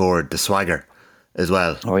inter-county forward, the swagger as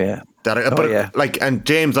well. Oh yeah. And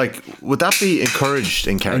James, would that be encouraged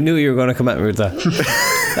in Kerry? I knew you were going to come at me with that.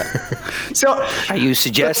 So, are you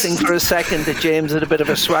suggesting for a second that James had a bit of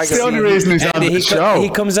a swagger? It's the only reason he's on the show. He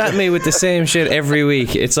comes at me with the same shit every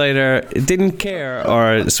week. It's either didn't care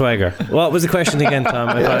or swagger. What was the question again,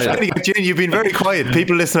 Tom? You've been very quiet.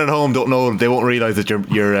 People listening at home don't know. They won't realise that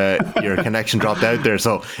your connection dropped out there.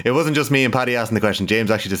 So it wasn't just me and Paddy asking the question. James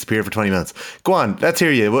actually disappeared for 20 minutes. Go on, let's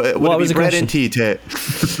hear you. Would it be bred into you to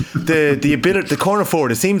the ability, the corner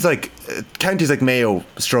forward? It seems like counties like Mayo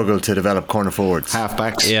struggle to develop corner forwards,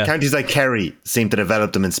 halfbacks. Yeah. Counties like Kerry seem to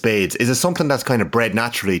develop them in spades. Is it something that's kind of bred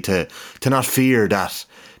naturally to not fear that,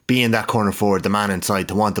 being that corner forward, the man inside,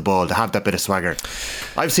 to want the ball, to have that bit of swagger?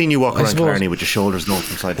 I've seen you walk around Killarney with your shoulders going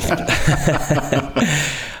from side to side.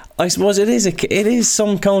 I suppose it is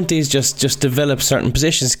some counties just develop certain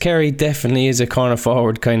positions. Kerry definitely is a corner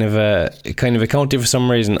forward kind of a county for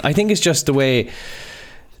some reason. I think it's just the way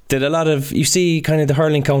that a lot of, you see kind of the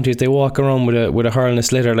hurling counties, they walk around with a hurling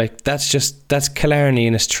sliotar, that's Killarney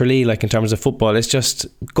and it's Tralee, in terms of football. It's just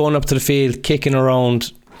going up to the field, kicking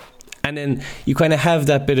around, and then you kind of have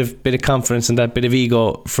that bit of confidence and that bit of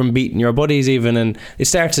ego from beating your buddies even, and it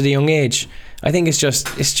starts at a young age. I think it's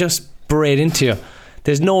just bred into you.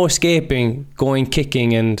 There's no escaping going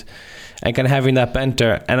kicking and kind of having that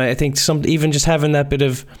banter. And I think even just having that bit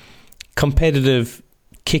of competitive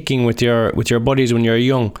kicking with your buddies when you're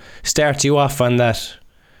young starts you off on that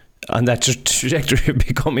trajectory of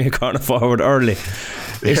becoming a corner forward early.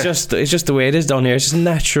 It's just the way it is down here. It's just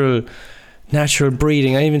natural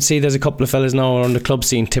breeding. I even see there's a couple of fellas now on the club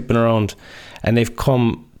scene tipping around, and they've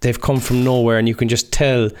come from nowhere, and you can just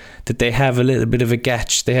tell that they have a little bit of a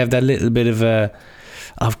gatch. They have that little bit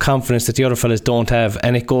of confidence that the other fellas don't have,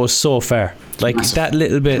 and it goes so far. That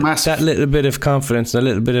little bit of confidence and a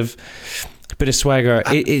little bit of swagger,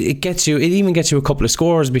 it gets you. It even gets you a couple of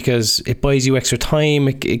scores because it buys you extra time.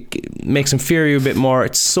 It makes them fear you a bit more.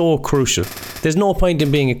 It's so crucial. There's no point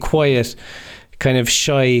in being a quiet, kind of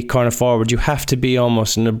shy corner forward. You have to be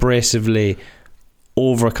almost an abrasively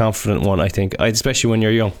overconfident one, I think, especially when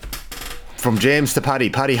you're young. From James to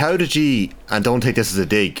Paddy, how did you, and don't take this as a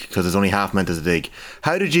dig because it's only half meant as a dig,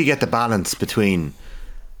 how did you get the balance between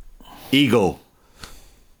ego,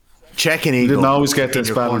 checking ego? You didn't always get this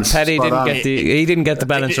balance. Paddy didn't get the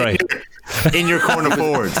balance right. In your corner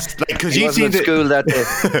forwards, because you seem to school that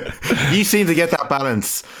day. You seem to get that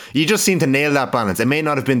balance. You just seem to nail that balance. It may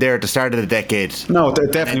not have been there at the start of the decade. No,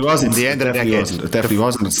 it definitely wasn't. At the end of the decade, it definitely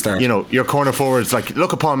wasn't at the start. Your corner forwards,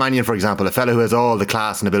 look at Paul Mannion, for example, a fellow who has all the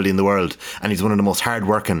class and ability in the world, and he's one of the most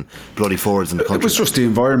hard-working bloody forwards in the country. It was just the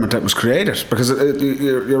environment that was created, because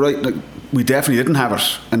you're right. We definitely didn't have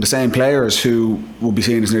it, and the same players who would be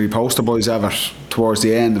seen as nearly poster boys have it towards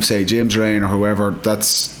the end of, say, Jim's reign or whoever.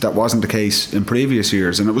 That wasn't the case in previous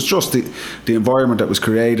years, and it was just the environment that was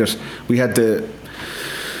created. We had the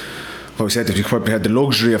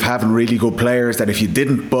luxury of having really good players that if you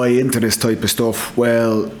didn't buy into this type of stuff,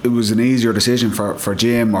 well, it was an easier decision for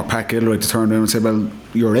Jim or Pat Gilroy to turn around and say, well,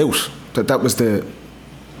 you're out.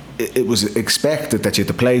 It was expected that you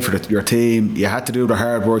had to play for your team, you had to do the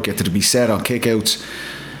hard work, you had to be set on kickouts,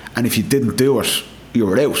 and if you didn't do it, you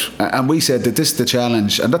were out. And we said that this is the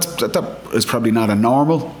challenge, and that is probably not a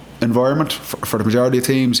normal environment for the majority of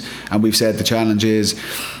teams, and we've said the challenge is,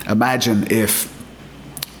 imagine if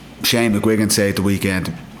Shane McGuigan, say at the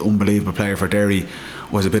weekend, unbelievable player for Derry,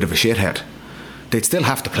 was a bit of a shithead. They'd still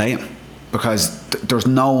have to play him, because there's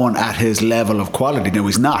no one at his level of quality. Now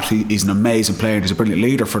he's not. He's an amazing player. He's a brilliant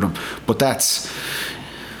leader for them. But that's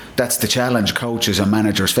the challenge coaches and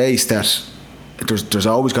managers face. That there's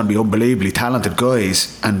always going to be unbelievably talented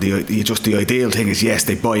guys, and the ideal thing is, yes,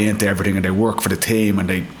 they buy into everything and they work for the team and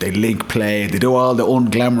they link play, they do all the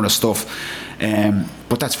unglamorous stuff,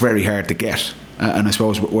 but that's very hard to get. And I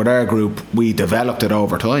suppose with our group, we developed it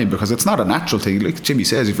over time, because it's not a natural thing. Like Jimmy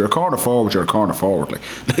says, if you're a corner forward, you're a corner forward.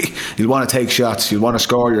 Like you'll want to take shots, you'll want to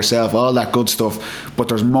score yourself, all that good stuff. But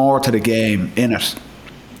there's more to the game in it,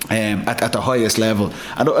 at the highest level.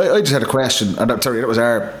 And I just had a question, and sorry, that was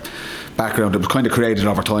our background. It was kind of created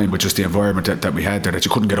over time with just the environment that we had there, that you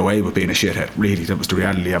couldn't get away with being a shithead. Really, that was the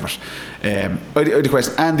reality of it. I had a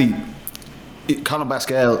question. Andy, Colin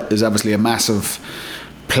Pascal is obviously was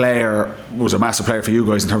a massive player for you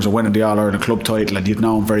guys in terms of winning the All-Ireland club title, and you'd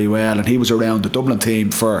know him very well, and he was around the Dublin team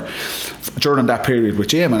during that period with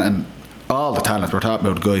Jim, and all the talent. We're talking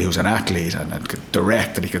about a guy who's an athlete and could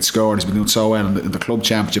direct, and he could score, and he's been doing so well in the club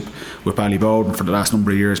championship with Ballybowden for the last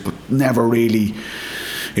number of years, but never really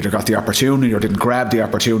either got the opportunity or didn't grab the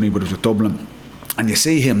opportunity, but it was with Dublin. And you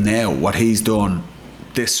see him now, what he's done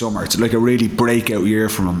this summer. It's like a really breakout year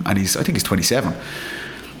from him, and I think he's 27.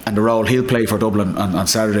 And the role he'll play for Dublin on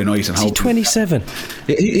Saturday night. And is he 27?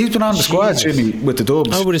 He's been on the squad, Jimmy, with the Dubs.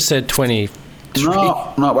 I would have said 20.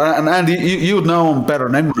 No, and Andy, you'd know him better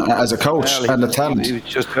than anyone as a coach and the talent. He was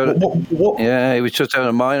just out he was just out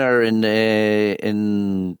of minor in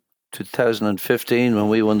 2015 when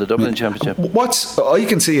we won the Dublin Championship. I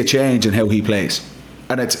can see a change in how he plays,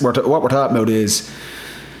 and what we're talking about is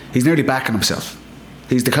he's nearly backing himself.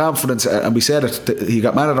 He's the confidence, and we said it. He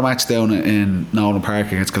got man of the match down in Nolan Park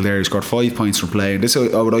against Kildare. He scored 5 points from play, and this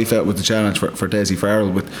is what I felt was the challenge for Desi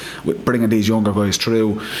Farrell with bringing these younger guys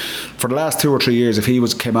through. For the last 2 or 3 years, if he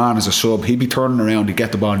came on as a sub, he'd be turning around, he'd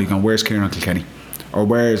get the ball, and he'd go, "Where's Kieran Kilkenny? Or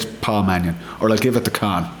where's Paul Mannion? Or I'll give it to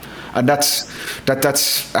Con." And that's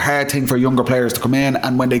a hard thing for younger players to come in,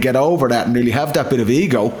 and when they get over that and really have that bit of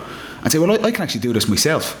ego and say, "Well, I can actually do this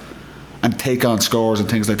myself," and take on scores and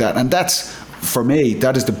things like that. And that's, for me,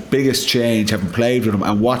 that is the biggest change, having played with him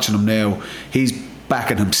and watching him now. He's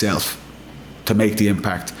backing himself to make the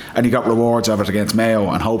impact, and he got rewards of it against Mayo,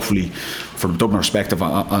 and hopefully from Dublin perspective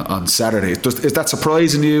on Saturday. Is that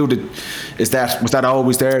surprising you? Was that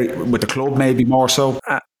always there with the club, maybe more so?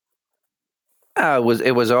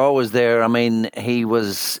 It was always there. I mean, he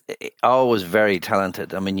was always very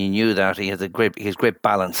talented. I mean, you knew that he has great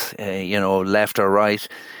balance, left or right.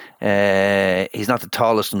 He's not the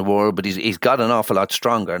tallest in the world, but he's got an awful lot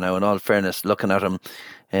stronger now, in all fairness, looking at him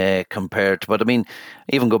compared to. But I mean,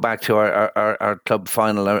 even go back to our club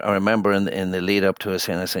final. I remember in the lead up to us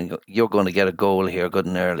saying, "You're going to get a goal here, good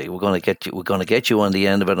and early. We're going to get you on the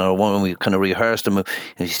end of it." And when we kind of rehearsed him,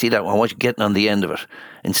 you see that, I want you getting on the end of it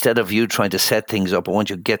instead of you trying to set things up. I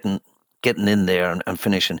want you getting in there and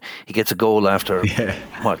finishing. He gets a goal after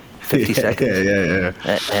 50 seconds.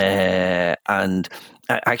 Yeah. And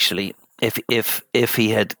actually, if he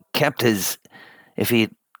had kept if he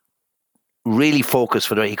really focused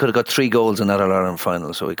he could have got 3 goals in that All-Ireland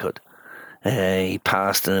final. So he could. He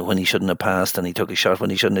passed when he shouldn't have passed, and he took a shot when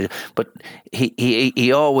he shouldn't have. But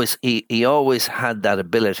he always had that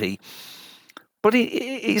ability. But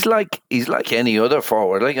he's like any other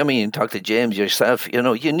forward. Like, I mean, you talk to James yourself. You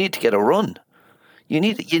need to get a run. You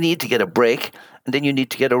need to get a break, and then you need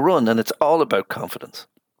to get a run, and it's all about confidence.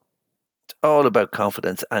 All about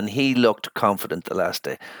confidence, and he looked confident the last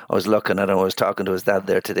day. I was looking at him. I was talking to his dad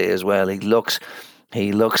there today as well. He looks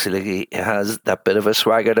like he has that bit of a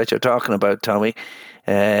swagger that you're talking about, Tommy.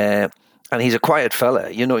 And he's a quiet fella.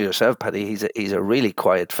 You know yourself, Paddy. He's a really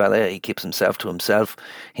quiet fella. He keeps himself to himself.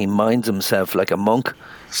 He minds himself like a monk.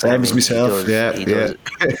 Same as myself. He does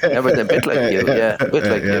everything a bit like you. Yeah, a bit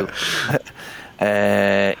like you.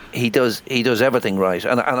 He does everything right,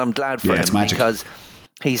 and I'm glad for him because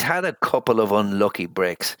he's had a couple of unlucky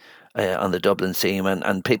breaks on the Dublin team,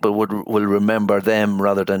 and people will remember them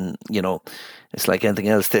rather than, it's like anything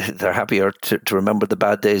else. They're happier to remember the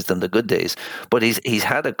bad days than the good days. But he's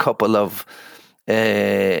had a couple of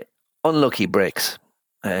unlucky breaks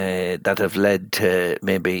that have led to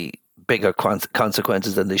maybe bigger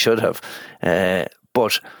consequences than they should have.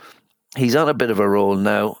 But he's on a bit of a roll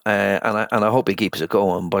now, and I hope he keeps it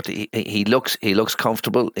going. But he looks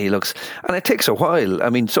comfortable. And it takes a while. I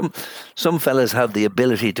mean, some fellas have the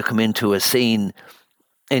ability to come into a scene,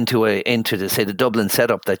 into the Dublin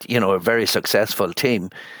setup that, a very successful team,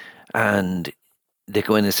 and they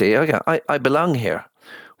go in and say, "Okay, I belong here."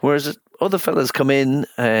 Whereas other fellas come in,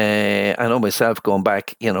 I know myself going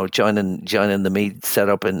back, joining the Meath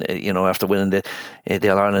setup, and after winning the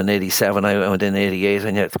All-Ireland in '87, I went in '88,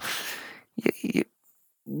 and yet.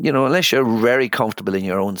 Unless you're very comfortable in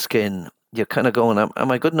your own skin, you're kind of going,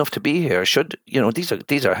 am I good enough to be here?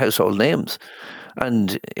 These are household names.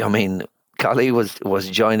 And I mean, Collie was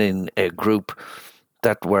joining a group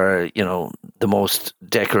that were, the most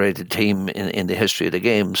decorated team in the history of the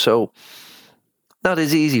game. So not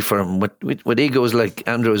as easy for him with egos like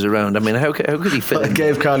Andrew's around. I mean, how could he fit in? I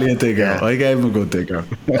gave Collie a digger. Yeah. I gave him a good digger.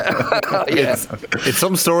 It's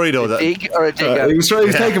some story though. He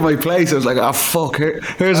was taking my place. I was like, oh fuck,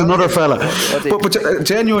 here's another fella. But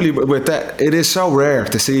genuinely, with that, it is so rare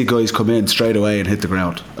to see guys come in straight away and hit the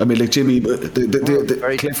ground. I mean, like Jimmy,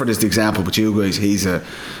 Clifford is the example, but you guys, he's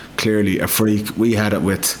clearly a freak. We had it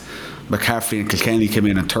with McCaffrey and Kilkenny came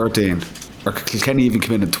in 13, or Kilkenny even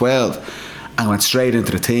came in 12. And went straight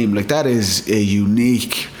into the team. Like, that is a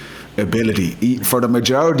unique ability for the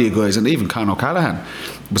majority of guys. And even Con O'Callaghan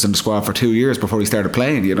was in the squad for 2 years before he started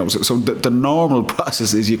playing. So the normal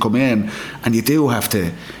process is you come in and you do have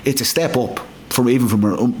to. It's a step up from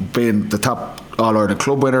being the top All-Ireland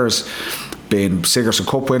club winners, being Sigerson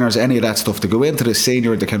Cup winners, any of that stuff, to go into the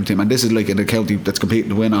senior of the county team. And this is like in a county that's competing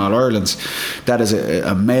to win All Irelands. That is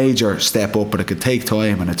a major step up, but it can take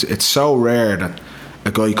time. And it's so rare that a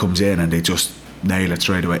guy comes in and they just nail it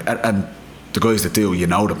straight away. And the guys that do,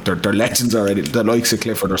 them, they're legends already. The likes of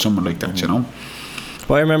Clifford or someone like that,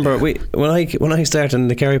 Well, I remember when I started in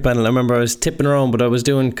the Kerry panel, I remember I was tipping around, but I was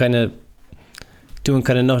doing kind of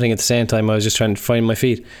nothing at the same time. I was just trying to find my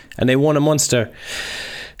feet. And they won a Munster,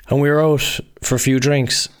 and we were out for a few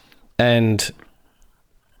drinks, and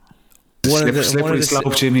slippery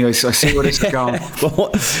slope, Jimmy. I see where this is going.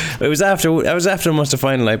 I was after the Munster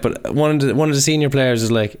final, like, but one of the senior players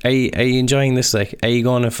was like, "Are you enjoying this? Like, are you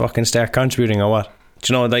going to fucking start contributing or what?"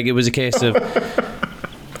 Do you know? Like, it was a case of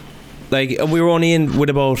like, we were only in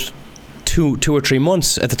with about two or 3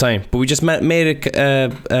 months at the time, but we just made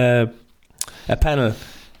a panel.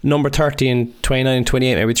 Number 30 and 29 and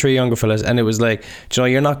 28, maybe 3 younger fellas, and it was like,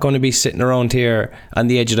 you're not going to be sitting around here on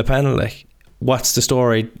the edge of the panel, like, what's the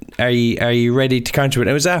story? Are you ready to contribute?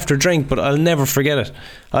 It was after drink, but I'll never forget it.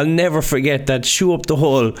 I'll never forget that shoe up the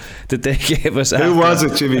hole that they gave us. Who was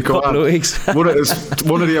it, Jimmy? A couple of weeks. one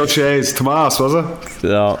of the O'Shea's, Tomas, was it?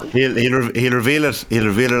 No. He'll reveal it. He'll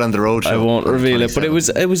reveal it on the road show. I won't reveal it, but it was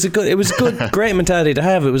a good, great mentality to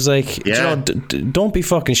have. It was like, don't be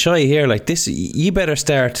fucking shy here. Like this, you better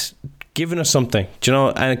start giving us something,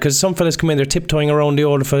 and because some fellas come in, they're tiptoeing around the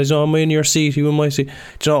older fellas. Oh, I'm in your seat, you in my seat.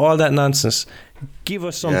 All that nonsense. Give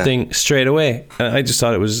us something straight away. And I just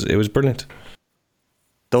thought it was brilliant.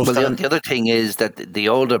 The other thing is that the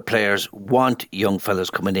older players want young fellas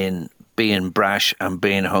coming in, being brash and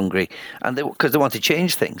being hungry, and because they want to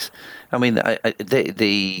change things. I mean,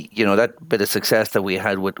 that bit of success that we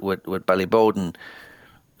had with Ballyboden,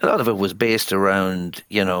 a lot of it was based around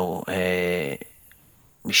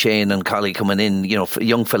Shane and Collie coming in,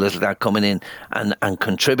 young fellas like that coming in and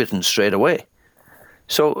contributing straight away.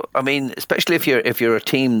 So, I mean, especially if you're a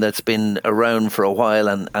team that's been around for a while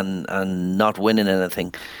and not winning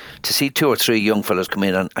anything, to see 2 or 3 young fellas come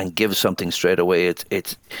in and give something straight away,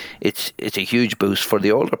 it's a huge boost for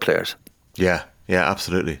the older players. Yeah,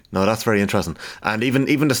 absolutely. No, that's very interesting. And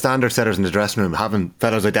even the standard setters in the dressing room, having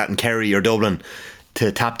fellas like that in Kerry or Dublin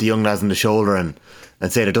to tap the young lads on the shoulder and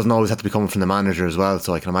say it doesn't always have to be coming from the manager as well,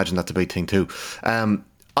 so I can imagine that's a big thing too. On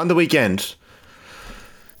the weekend,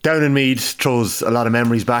 down in Meath throws a lot of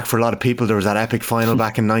memories back for a lot of people. There was that epic final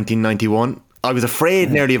back in 1991. I was afraid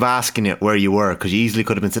nearly of asking you where you were, because you easily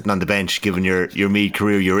could have been sitting on the bench given your Meath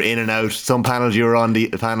career. You were in and out. Some panels you were on the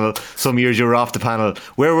panel, some years you were off the panel.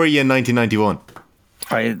 Where were you in 1991?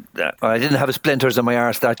 I didn't have splinters on my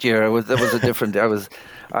arse that year. That was a different. I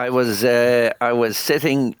was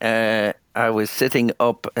sitting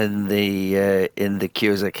up in the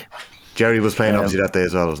Cusack. Jerry was playing obviously that day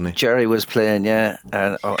as well, wasn't he? Jerry was playing, yeah.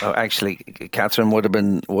 And actually, Catherine would have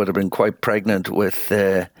been quite pregnant with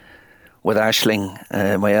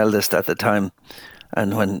Aisling, my eldest at the time.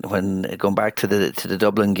 And when going back to the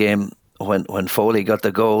Dublin game, when Foley got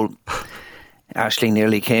the goal, Aisling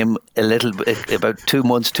nearly came a little bit, about 2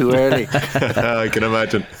 months too early. I can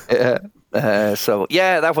imagine. So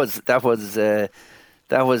yeah, that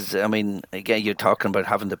was. I mean, again, you're talking about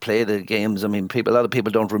having to play the games. I mean, a lot of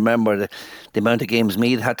people don't remember the amount of games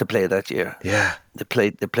Meath had to play that year. Yeah, they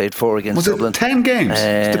played 4 against was Dublin. Was it 10 games?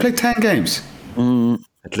 They played 10 games.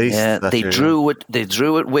 At least. Yeah, they drew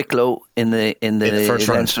at Wicklow in the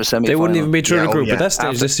Leinster semi-final. They wouldn't even be through the group at that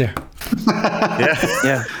stage this year.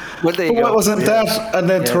 Yeah. Well, but what wasn't that? And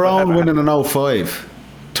then Tyrone winning in 05.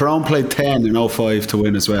 Tyrone played 10 in 05 to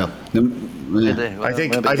win as well. Yeah. I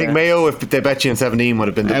think Mayo, if they bet you in 17, would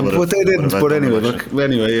have been. But they didn't. But anyway,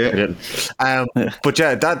 yeah. But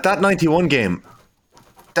yeah, that 91 game,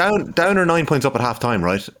 down or 9 points up at half time,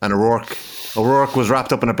 right? And O'Rourke was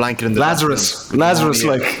wrapped up in a blanket in the Lazarus,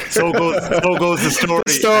 like so goes the story.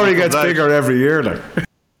 The story gets bigger every year, like.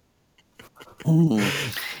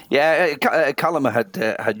 Yeah, Colin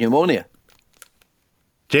had pneumonia.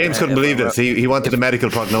 James couldn't believe this. He wanted a medical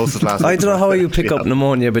prognosis last I week. don't know how you pick up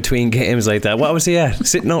pneumonia between games like that. What was he at?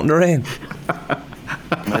 Sitting out in the rain?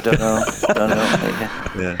 I don't know.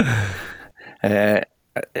 Yeah.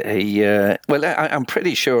 I'm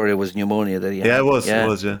pretty sure it was pneumonia that he had. Yeah, it was. It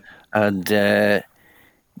was. Yeah. And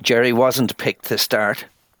Jerry wasn't picked to start,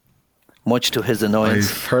 much to his annoyance.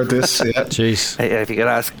 I've heard this. Yeah. Jeez. If you could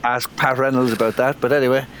ask Pat Reynolds about that, but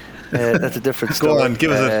anyway, that's a different story. Go on,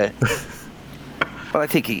 give us it. Well, I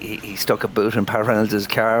think he stuck a boot in Pat Reynolds'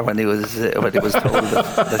 car when he was told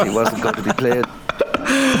that he wasn't going to be played.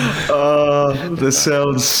 Oh, this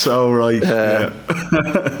sounds so right. Yeah.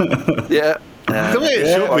 The way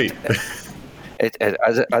it should be.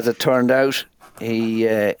 As it turned out,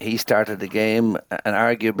 he started the game, and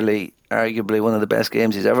arguably one of the best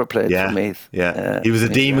games he's ever played for Meath. Yeah, he was a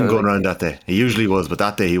demon going around that day. He usually was, but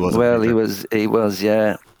that day he wasn't. Well, he was,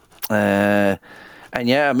 yeah. And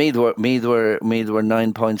yeah, Meath were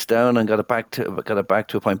 9 points down and got it back to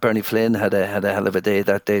a point. Bernie Flynn had a hell of a day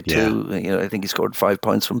that day too. Yeah. I think he scored 5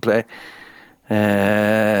 points from play,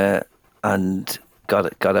 and got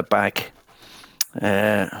it back.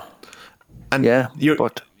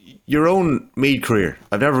 Your own Meath career,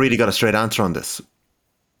 I've never really got a straight answer on this.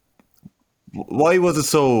 Why was it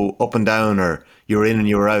so up and down, or you were in and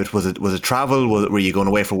you were out? Was it travel? Were you going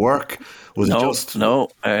away for work? No.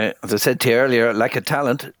 As I said to you earlier, lack of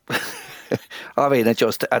talent. I mean, it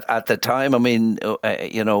just at the time. I mean,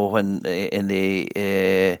 when in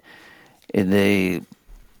the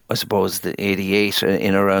I suppose the '88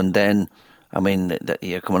 in around then. I mean, that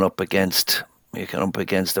you're coming up against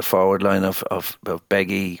the forward line of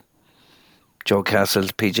Beggy, Joe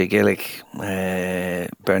Castles, PJ Gillick,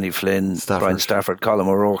 Bernie Flynn, Brian Stafford, Colin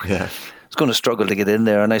O'Rourke. Yeah. I was going to struggle to get in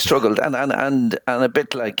there, and I struggled, and a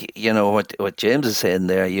bit like what James is saying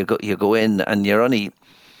there. You go in, and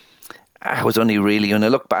I was only really, when I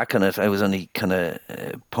look back on it, I was only kind of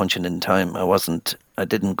punching in time. I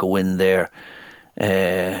didn't go in there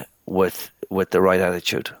with the right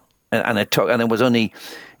attitude, and it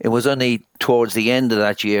was only towards the end of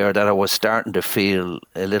that year that I was starting to feel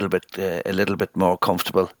a little bit more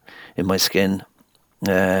comfortable in my skin,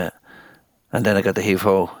 and then I got the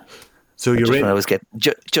heave-ho. So you're in. When I was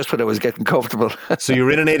getting comfortable. So you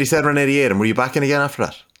were in 87 and 88, and were you back in again after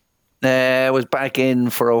that? I was back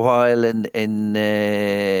in for a while in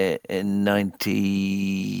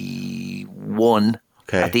 91.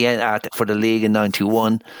 Okay. At the end for the league in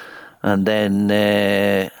 91, and then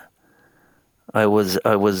I was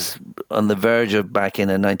on the verge of back in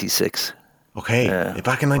 96. Okay, you're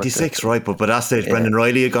back in 96, right? But by that stage, Brendan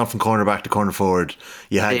Riley had gone from cornerback to corner forward.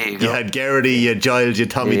 You had Garrity, you had Giles, you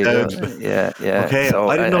had Tommy Dowd. Yeah. Okay, so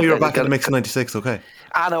I didn't know you were back in the mix in 96. Okay.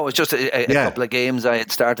 No, it was just a couple of games. I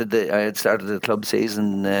had started the club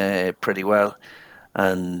season pretty well,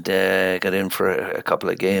 and got in for a couple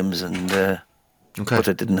of games, and but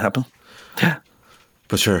it didn't happen. Yeah,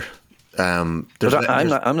 but sure. I'm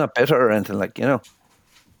not bitter or anything, like, you're not,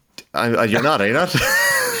 are you not?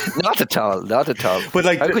 Not at all. But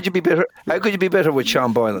like, how could you be bitter? How could you be bitter with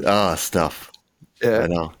Sean Boylan? Stuff. Yeah, I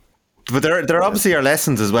know. But there obviously are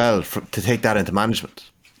lessons as well to take that into management.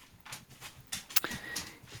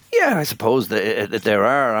 Yeah, I suppose that there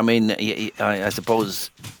are. I mean, I suppose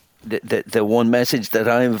the one message that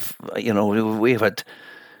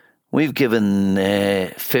we've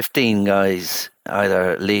given 15 guys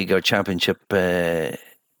either league or championship debuts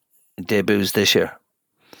this year.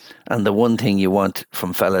 And the one thing you want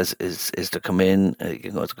from fellas is to come in,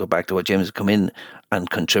 to go back to what James, come in and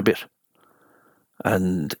contribute.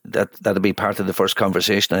 And that'll be part of the first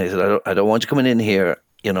conversation. I said, I don't want you coming in here,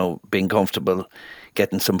 being comfortable,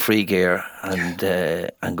 getting some free gear and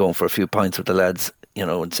going for a few pints with the lads,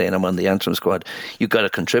 and saying I'm on the Antrim squad. You got to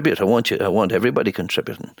contribute. I want everybody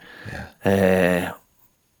contributing. Yeah.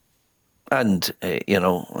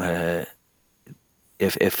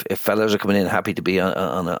 If fellas are coming in happy to be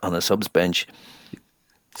on a subs bench,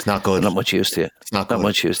 it's not good. Not much use to you. It's not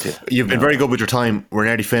much use to you. You've been very good with your time. We're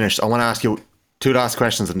nearly finished. I want to ask you two last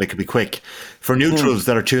questions, and they could be quick. For neutrals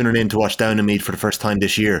that are tuning in to watch Down and Meath for the first time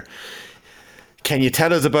this year, can you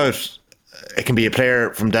tell us about? It can be a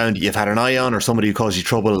player from Down that you've had an eye on, or somebody who caused you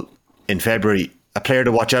trouble in February. A player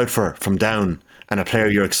to watch out for from Down, and a player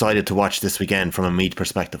you're excited to watch this weekend from a Meath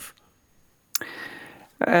perspective.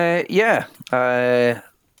 Liam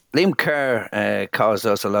Kerr caused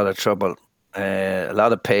us a lot of trouble, a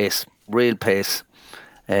lot of pace, real pace.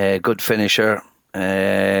 good finisher.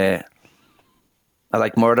 I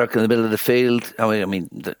like Murdoch in the middle of the field.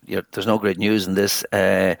 There's no great news in this.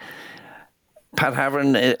 Pat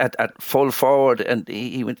Havern at full forward, and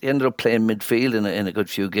he ended up playing midfield in a good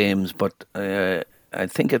few games, but I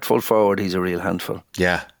think at full forward he's a real handful.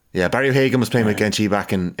 Yeah. Barry O'Hagan was playing with McEntee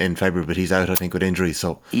back in February, but he's out, I think, with injuries.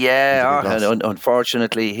 So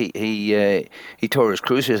unfortunately, he tore his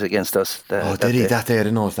cruciate against us. Did he? That day, I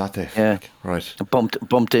didn't know it was that day. Yeah, right.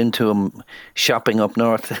 Bumped into him shopping up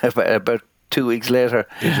north about 2 weeks later.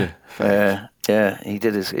 Did you? He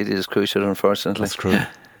did his cruciate, unfortunately. That's cruel.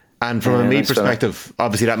 And from a Meath perspective,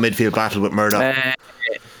 obviously that midfield battle with Murdoch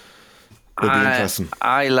will be interesting.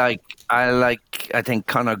 I think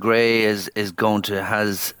Conor Gray has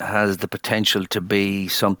the potential to be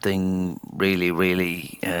something really,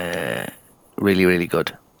 really, really, really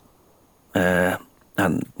good. And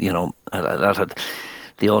a lot of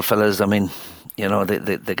the old fellas. I mean,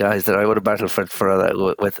 the guys that I would have battled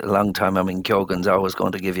with a long time. I mean, Kyogan's always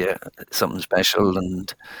going to give you something special,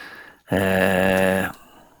 and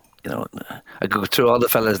I could go through all the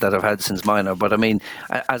fellas that I've had since minor. But I mean,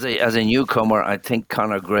 as a newcomer, I think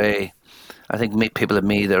Conor Gray. I think people at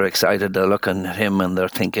Meath, they're excited. They're looking at him and they're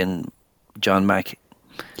thinking John Mack,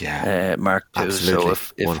 Mark II. Absolutely. So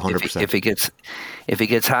 100%. if he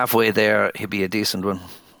gets halfway there, he'll be a decent one.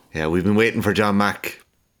 Yeah, we've been waiting for John Mack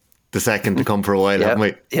the second to come for a while, haven't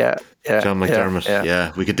we? Yeah. John McDermott.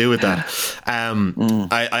 Yeah, we could do with that.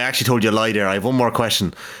 I actually told you a lie there. I have one more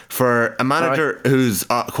question. For a manager who's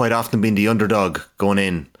quite often been the underdog going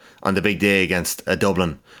in on the big day against a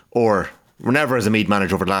Dublin, or whenever as a Meath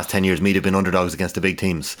manager over the last 10 years, Meath have been underdogs against the big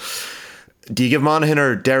teams. Do you give Monaghan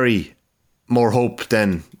or Derry more hope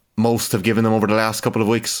than most have given them over the last couple of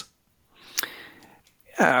weeks?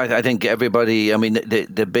 I think everybody. I mean,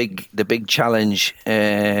 the big challenge.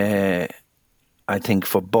 I think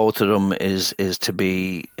for both of them is to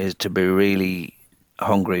be really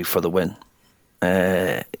hungry for the win.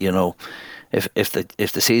 If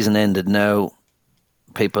the season ended now,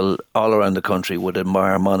 people all around the country would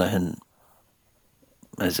admire Monaghan,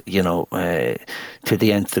 as to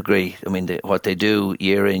the nth degree. I mean, what they do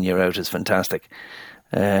year in, year out is fantastic.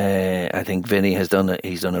 I think Vinny he's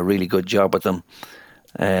done a really good job with them.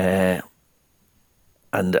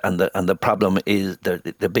 And the problem is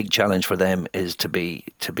the big challenge for them is to be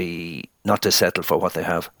not to settle for what they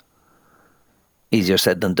have. Easier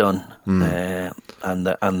said than done. And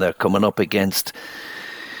they're coming up against.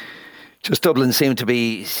 Just Dublin seem to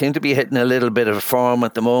be hitting a little bit of form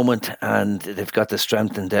at the moment, and they've got the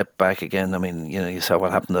strength and depth back again. I mean, you saw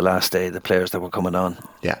what happened the last day. The players that were coming on.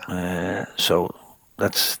 Yeah. So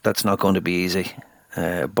that's not going to be easy,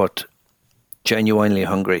 but genuinely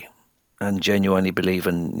hungry and genuinely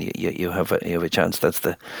believing you have a chance. That's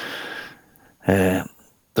the.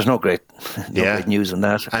 There's no great news in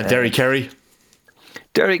that. And Derry Kerry.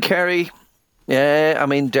 Yeah, I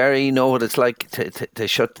mean, Derry know what it's like to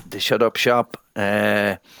shut up shop.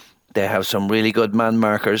 They have some really good man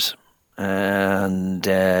markers, and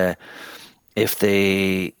if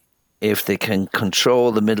they can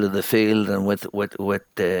control the middle of the field, and with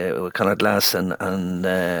Conor Glass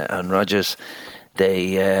and Rogers,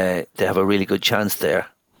 they have a really good chance there.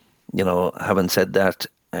 Having said that,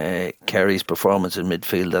 Kerry's performance in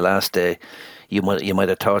midfield the last day, you might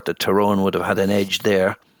have thought that Tyrone would have had an edge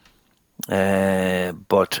there.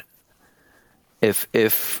 But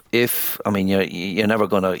if I mean you're not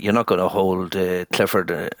gonna hold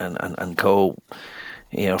Clifford and co,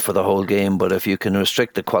 for the whole game. But if you can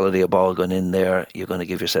restrict the quality of ball going in there, you're going to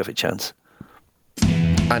give yourself a chance.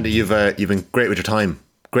 Andy, you've been great with your time.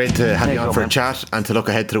 Great to have you on for a chat and to look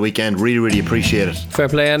ahead to the weekend. Really, really appreciate it. Fair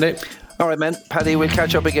play, Andy. All right, man. Paddy, we'll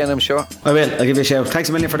catch up again, I'm sure. I will. I'll give you a shout. Thanks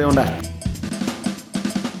a million for doing that.